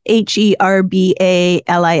mentioned, Herbalife.com.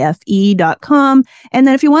 And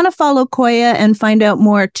then if you want to follow Koya and find out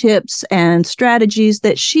more tips and strategies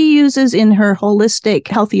that she uses in her holistic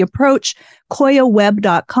healthy approach,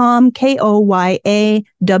 koyaweb.com, KOYAWEBB.com.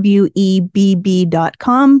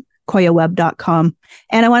 koyaweb.com.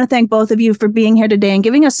 And I want to thank both of you for being here today and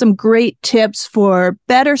giving us some great tips for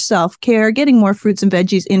better self-care, getting more fruits and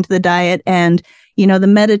veggies into the diet, and the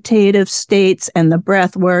meditative states and the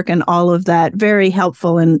breath work and all of that. Very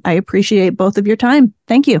helpful. And I appreciate both of your time.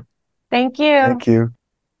 Thank you. Thank you. Thank you.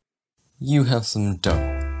 You have some dough.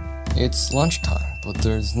 It's lunchtime, but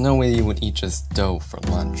there's no way you would eat just dough for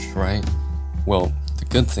lunch, right? Well, the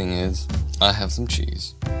good thing is, I have some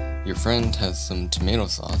cheese. Your friend has some tomato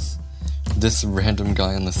sauce. This random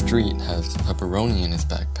guy on the street has pepperoni in his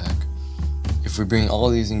backpack. If we bring all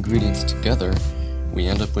these ingredients together, we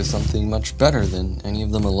end up with something much better than any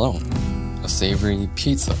of them alone. A savory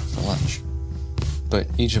pizza for lunch. But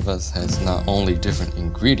each of us has not only different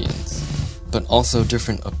ingredients, but also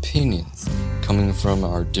different opinions coming from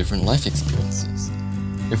our different life experiences.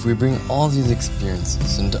 If we bring all these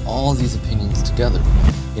experiences and all these opinions together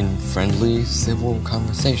in friendly, civil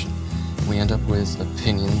conversation, we end up with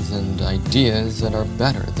opinions and ideas that are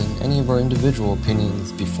better than any of our individual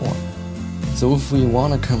opinions before. So if we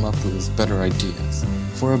want to come up with better ideas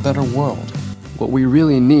for a better world, what we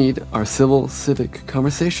really need are civil, civic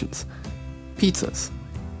conversations. Pizzas.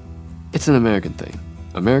 It's an American thing.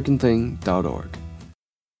 AmericanThing.org.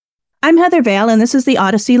 I'm Heather Vale, and this is the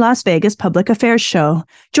Odyssey Las Vegas Public Affairs Show.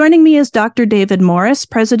 Joining me is Dr. David Morris,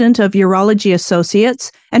 president of Urology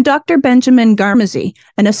Associates, and Dr. Benjamin Garmezy,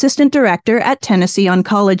 an assistant director at Tennessee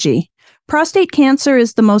Oncology. Prostate cancer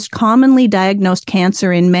is the most commonly diagnosed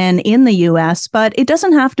cancer in men in the U.S., but it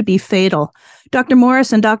doesn't have to be fatal. Dr.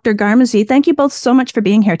 Morris and Dr. Garmezy, thank you both so much for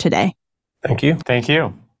being here today. Thank you. Thank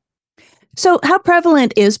you. So how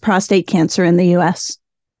prevalent is prostate cancer in the U.S.?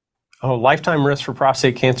 Lifetime risk for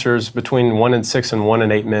prostate cancer is between 1 in 6 and 1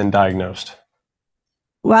 in 8 men diagnosed.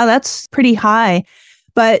 Wow, that's pretty high.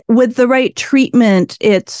 But with the right treatment,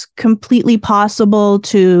 it's completely possible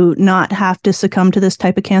to not have to succumb to this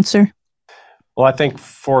type of cancer? Well, I think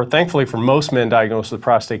thankfully for most men diagnosed with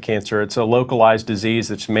prostate cancer, it's a localized disease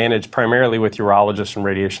that's managed primarily with urologists and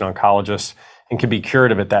radiation oncologists and can be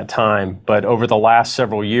curative at that time. But over the last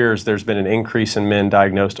several years, there's been an increase in men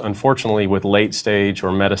diagnosed, unfortunately, with late stage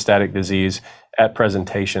or metastatic disease at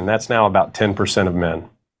presentation. That's now about 10% of men.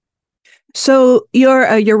 So you're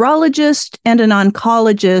a urologist and an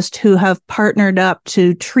oncologist who have partnered up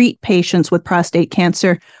to treat patients with prostate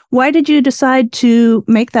cancer. Why did you decide to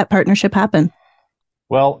make that partnership happen?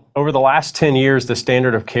 Well, over the last 10 years, the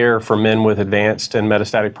standard of care for men with advanced and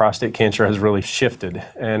metastatic prostate cancer has really shifted.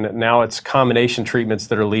 And now it's combination treatments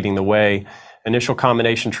that are leading the way. Initial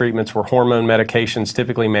combination treatments were hormone medications,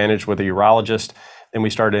 typically managed with a urologist. Then we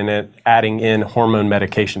started adding in hormone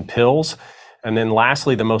medication pills. And then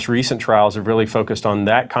lastly, the most recent trials have really focused on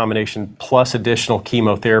that combination plus additional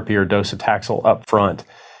chemotherapy or docetaxel up front.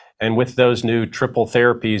 And with those new triple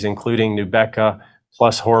therapies, including Nubeqa,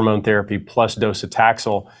 plus hormone therapy, plus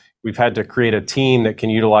docetaxel, we've had to create a team that can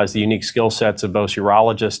utilize the unique skill sets of both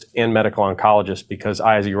urologists and medical oncologists, because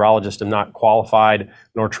I, as a urologist, am not qualified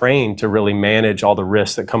nor trained to really manage all the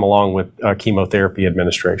risks that come along with chemotherapy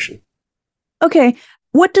administration. Okay.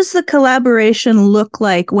 What does the collaboration look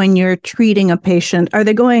like when you're treating a patient? Are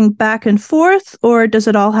they going back and forth, or does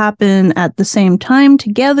it all happen at the same time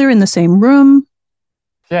together in the same room?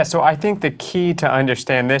 Yeah, so I think the key to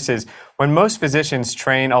understand this is when most physicians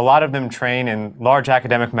train, a lot of them train in large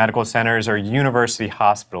academic medical centers or university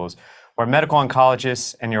hospitals, where medical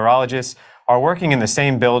oncologists and urologists are working in the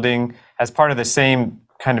same building as part of the same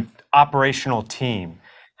kind of operational team.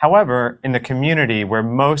 However, in the community where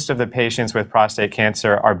most of the patients with prostate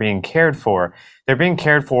cancer are being cared for, they're being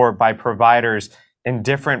cared for by providers in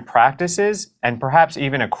different practices and perhaps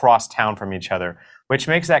even across town from each other, which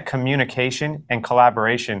makes that communication and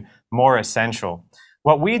collaboration more essential.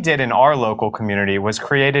 What we did in our local community was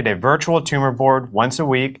created a virtual tumor board once a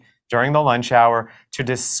week during the lunch hour to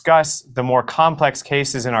discuss the more complex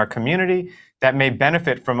cases in our community that may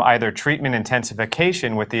benefit from either treatment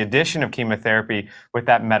intensification with the addition of chemotherapy with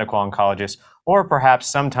that medical oncologist, or perhaps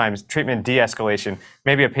sometimes treatment de-escalation,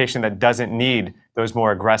 maybe a patient that doesn't need those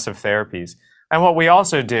more aggressive therapies. And what we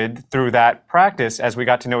also did through that practice, as we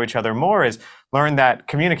got to know each other more, is learn that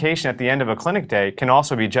communication at the end of a clinic day can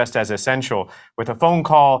also be just as essential with a phone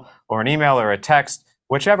call or an email or a text,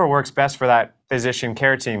 whichever works best for that physician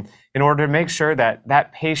care team, in order to make sure that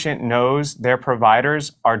that patient knows their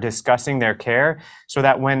providers are discussing their care, so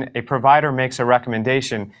that when a provider makes a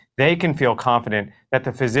recommendation, they can feel confident that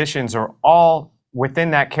the physicians are all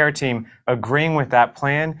within that care team agreeing with that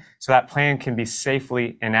plan, so that plan can be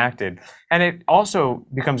safely enacted. And it also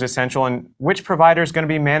becomes essential in which provider is going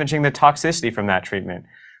to be managing the toxicity from that treatment.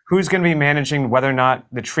 Who's going to be managing whether or not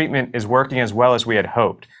the treatment is working as well as we had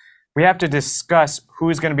hoped. We have to discuss who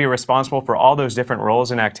is going to be responsible for all those different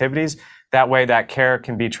roles and activities. That way that care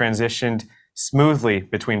can be transitioned smoothly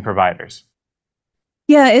between providers.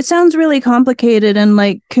 Yeah, it sounds really complicated, and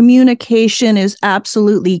like communication is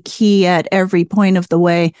absolutely key at every point of the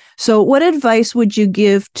way. So what advice would you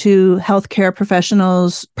give to healthcare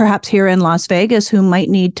professionals, perhaps here in Las Vegas, who might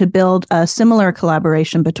need to build a similar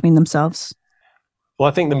collaboration between themselves? Well,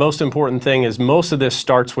 I think the most important thing is most of this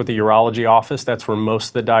starts with the urology office. That's where most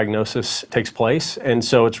of the diagnosis takes place. And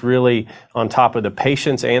so it's really on top of the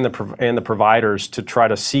patients and the providers to try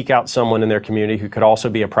to seek out someone in their community who could also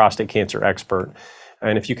be a prostate cancer expert.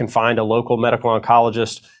 And if you can find a local medical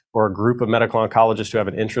oncologist or a group of medical oncologists who have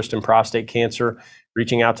an interest in prostate cancer,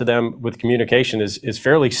 reaching out to them with communication is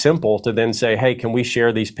fairly simple to then say, hey, can we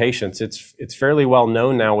share these patients? It's fairly well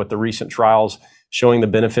known now with the recent trials showing the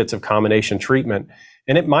benefits of combination treatment.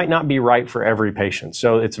 And it might not be right for every patient.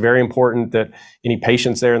 So it's very important that any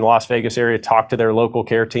patients there in the Las Vegas area talk to their local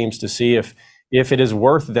care teams to see if it is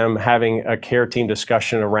worth them having a care team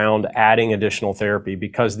discussion around adding additional therapy,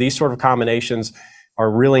 because these sort of combinations are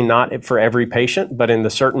really not for every patient, but in the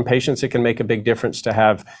certain patients, it can make a big difference to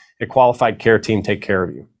have a qualified care team take care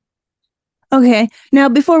of you. Okay. Now,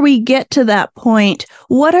 before we get to that point,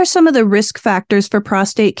 what are some of the risk factors for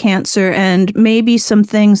prostate cancer and maybe some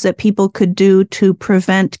things that people could do to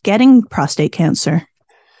prevent getting prostate cancer?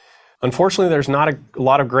 Unfortunately, there's not a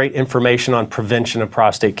lot of great information on prevention of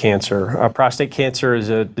prostate cancer. Prostate cancer is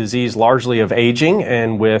a disease largely of aging,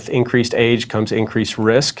 and with increased age comes increased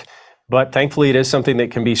risk. But thankfully, it is something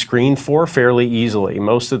that can be screened for fairly easily.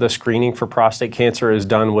 Most of the screening for prostate cancer is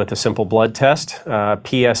done with a simple blood test,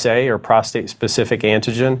 PSA or prostate-specific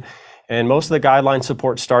antigen. And most of the guidelines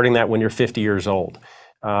support starting that when you're 50 years old.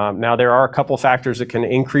 Now, there are a couple factors that can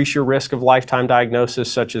increase your risk of lifetime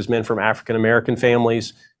diagnosis, such as men from African-American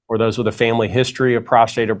families or those with a family history of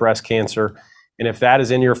prostate or breast cancer. And if that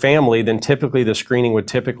is in your family, then typically the screening would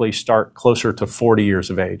typically start closer to 40 years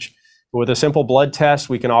of age. With a simple blood test,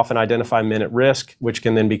 we can often identify men at risk, which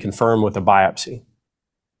can then be confirmed with a biopsy.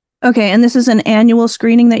 Okay, and this is an annual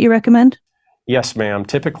screening that you recommend? Yes, ma'am.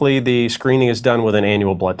 Typically, the screening is done with an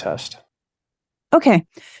annual blood test. Okay.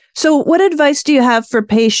 So what advice do you have for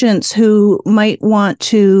patients who might want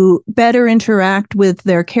to better interact with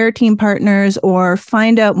their care team partners or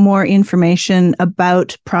find out more information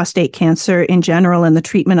about prostate cancer in general and the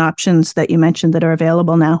treatment options that you mentioned that are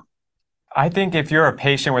available now? I think if you're a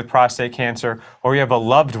patient with prostate cancer or you have a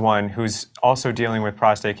loved one who's also dealing with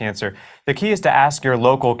prostate cancer, the key is to ask your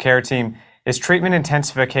local care team, is treatment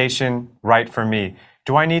intensification right for me?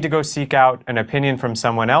 Do I need to go seek out an opinion from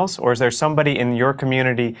someone else, or is there somebody in your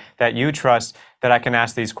community that you trust that I can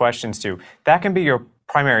ask these questions to? That can be your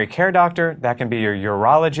primary care doctor, that can be your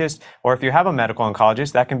urologist, or if you have a medical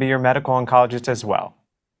oncologist, that can be your medical oncologist as well.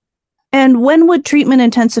 And when would treatment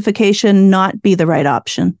intensification not be the right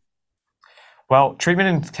option? Well,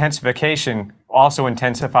 treatment intensification also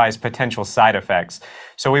intensifies potential side effects.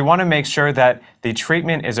 So we want to make sure that the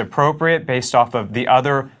treatment is appropriate based off of the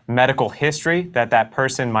other medical history that that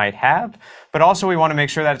person might have, but also we want to make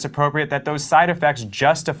sure that it's appropriate that those side effects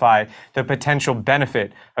justify the potential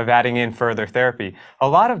benefit of adding in further therapy. A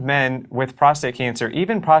lot of men with prostate cancer,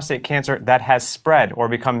 even prostate cancer that has spread or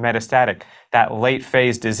become metastatic, that late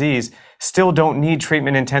phase disease, still don't need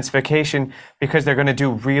treatment intensification because they're going to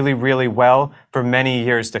do really, really well for many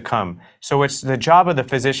years to come. So it's the job of the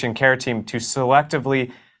physician care team to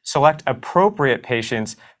selectively select appropriate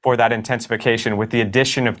patients for that intensification with the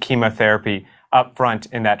addition of chemotherapy up front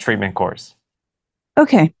in that treatment course.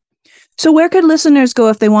 Okay. So where could listeners go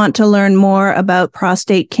if they want to learn more about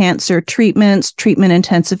prostate cancer treatments, treatment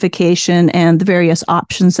intensification, and the various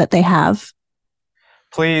options that they have?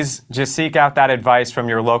 Please just seek out that advice from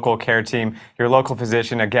your local care team, your local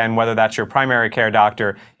physician, again, whether that's your primary care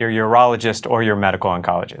doctor, your urologist, or your medical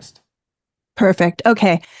oncologist. Perfect.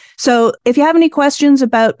 Okay. So if you have any questions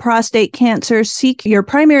about prostate cancer, seek your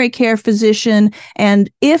primary care physician.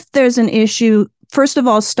 And if there's an issue, first of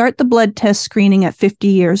all, start the blood test screening at 50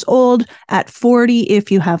 years old, at 40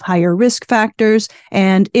 if you have higher risk factors.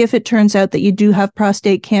 And if it turns out that you do have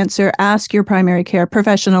prostate cancer, ask your primary care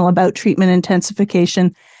professional about treatment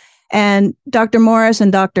intensification. And Dr. Morris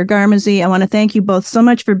and Dr. Garmezy, I want to thank you both so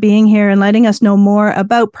much for being here and letting us know more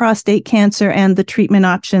about prostate cancer and the treatment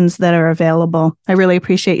options that are available. I really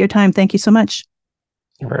appreciate your time. Thank you so much.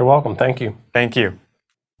 You're very welcome. Thank you. Thank you.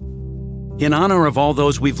 In honor of all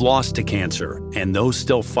those we've lost to cancer and those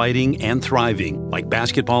still fighting and thriving, like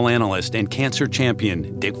basketball analyst and cancer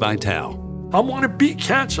champion Dick Vitale. I want to beat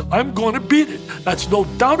cancer. I'm going to beat it. That's no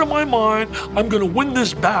doubt in my mind. I'm going to win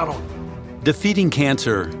this battle. Defeating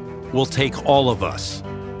cancer will take all of us.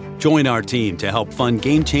 Join our team to help fund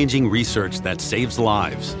game-changing research that saves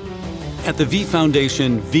lives. At the V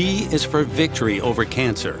Foundation, V is for victory over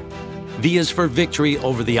cancer. V is for victory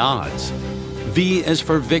over the odds. V is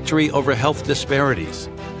for victory over health disparities,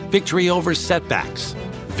 victory over setbacks,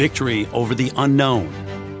 victory over the unknown.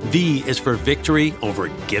 V is for victory over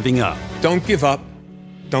giving up. Don't give up.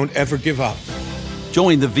 Don't ever give up.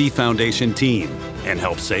 Join the V Foundation team and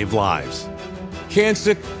help save lives.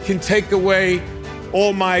 Cancer can take away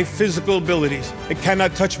all my physical abilities. It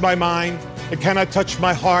cannot touch my mind, it cannot touch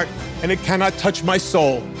my heart, and it cannot touch my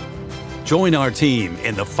soul. Join our team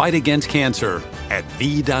in the fight against cancer at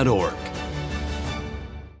V.org.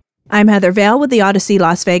 I'm Heather Vale with the Odyssey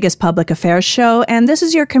Las Vegas Public Affairs Show, and this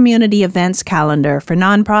is your community events calendar for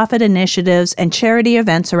nonprofit initiatives and charity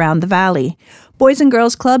events around the Valley. Boys and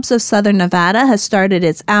Girls Clubs of Southern Nevada has started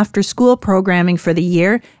its after-school programming for the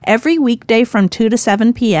year every weekday from 2 to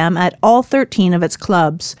 7 p.m. at all 13 of its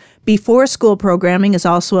clubs. Before-school programming is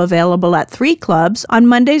also available at 3 clubs on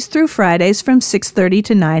Mondays through Fridays from 6:30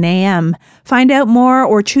 to 9 a.m. Find out more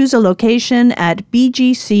or choose a location at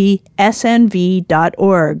bgcsnv.org.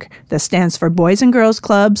 That stands for Boys and Girls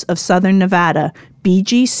Clubs of Southern Nevada,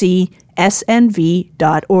 bgcsnv.org.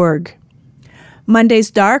 Monday's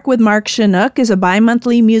Dark with Mark Chinook is a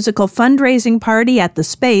bi-monthly musical fundraising party at the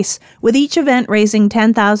Space, with each event raising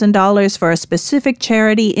 $10,000 for a specific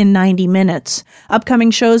charity in 90 minutes.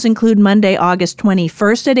 Upcoming shows include Monday, August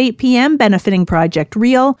 21st at 8 p.m., benefiting Project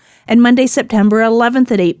Real, and Monday, September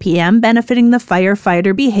 11th at 8 p.m., benefiting the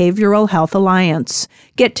Firefighter Behavioral Health Alliance.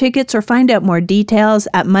 Get tickets or find out more details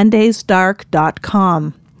at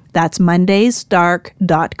mondaysdark.com. That's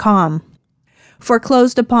mondaysdark.com.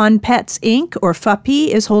 Foreclosed Upon Pets, Inc., or FUPPI,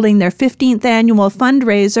 is holding their 15th annual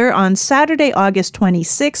fundraiser on Saturday, August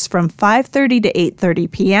 26th from 5:30 to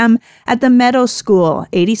 8:30 p.m. at the Meadow School,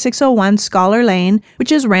 8601 Scholar Lane,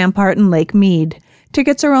 which is Rampart and Lake Mead.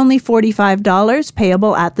 Tickets are only $45,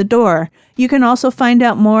 payable at the door. You can also find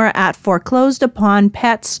out more at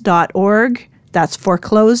forecloseduponpets.org. That's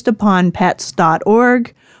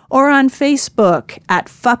forecloseduponpets.org. Or on Facebook at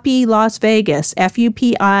FUPPI Las Vegas,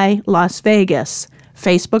 FUPI Las Vegas,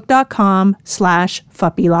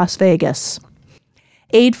 facebook.com/FUPPI Las Vegas.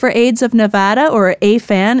 Aid for AIDS of Nevada, or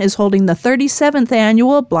AFAN, is holding the 37th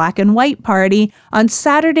annual Black and White Party on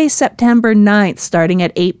Saturday, September 9th, starting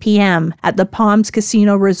at 8 p.m. at the Palms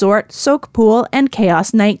Casino Resort, Soak Pool, and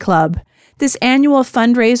Chaos Nightclub. This annual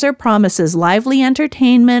fundraiser promises lively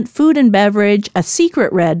entertainment, food and beverage, a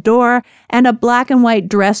secret red door, and a black and white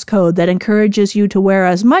dress code that encourages you to wear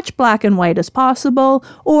as much black and white as possible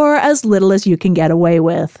or as little as you can get away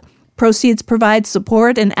with. Proceeds provide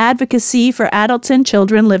support and advocacy for adults and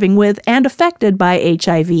children living with and affected by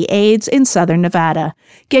HIV/AIDS in Southern Nevada.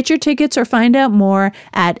 Get your tickets or find out more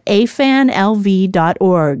at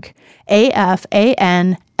afanlv.org,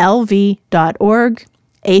 afanlv.org,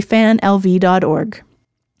 afanlv.org.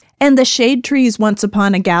 And the Shade Trees Once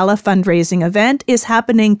Upon a Gala fundraising event is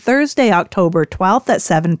happening Thursday, October 12th at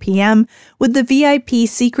 7 p.m. with the VIP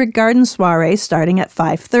Secret Garden Soiree starting at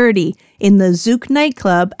 5:30 in the Zouk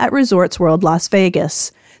nightclub at Resorts World Las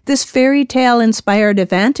Vegas. This fairy tale-inspired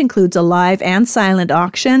event includes a live and silent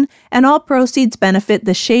auction, and all proceeds benefit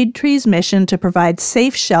the Shade Trees mission to provide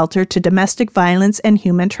safe shelter to domestic violence and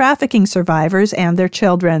human trafficking survivors and their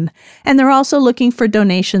children. And they're also looking for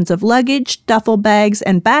donations of luggage, duffel bags,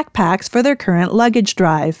 and backpacks for their current luggage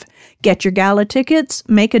drive. Get your gala tickets,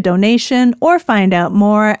 make a donation, or find out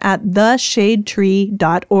more at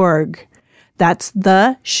theshadetree.org. That's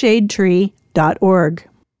theshadetree.org.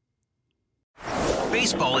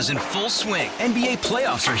 Baseball is in full swing. NBA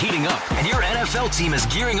playoffs are heating up, and your NFL team is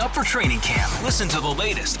gearing up for training camp. Listen to the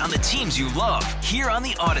latest on the teams you love here on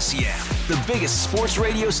the Odyssey app. The biggest sports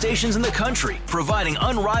radio stations in the country, providing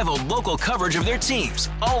unrivaled local coverage of their teams,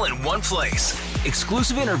 all in one place.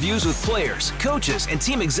 Exclusive interviews with players, coaches, and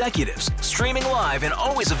team executives, streaming live and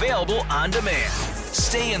always available on demand.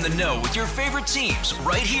 Stay in the know with your favorite teams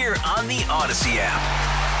right here on the Odyssey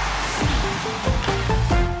app.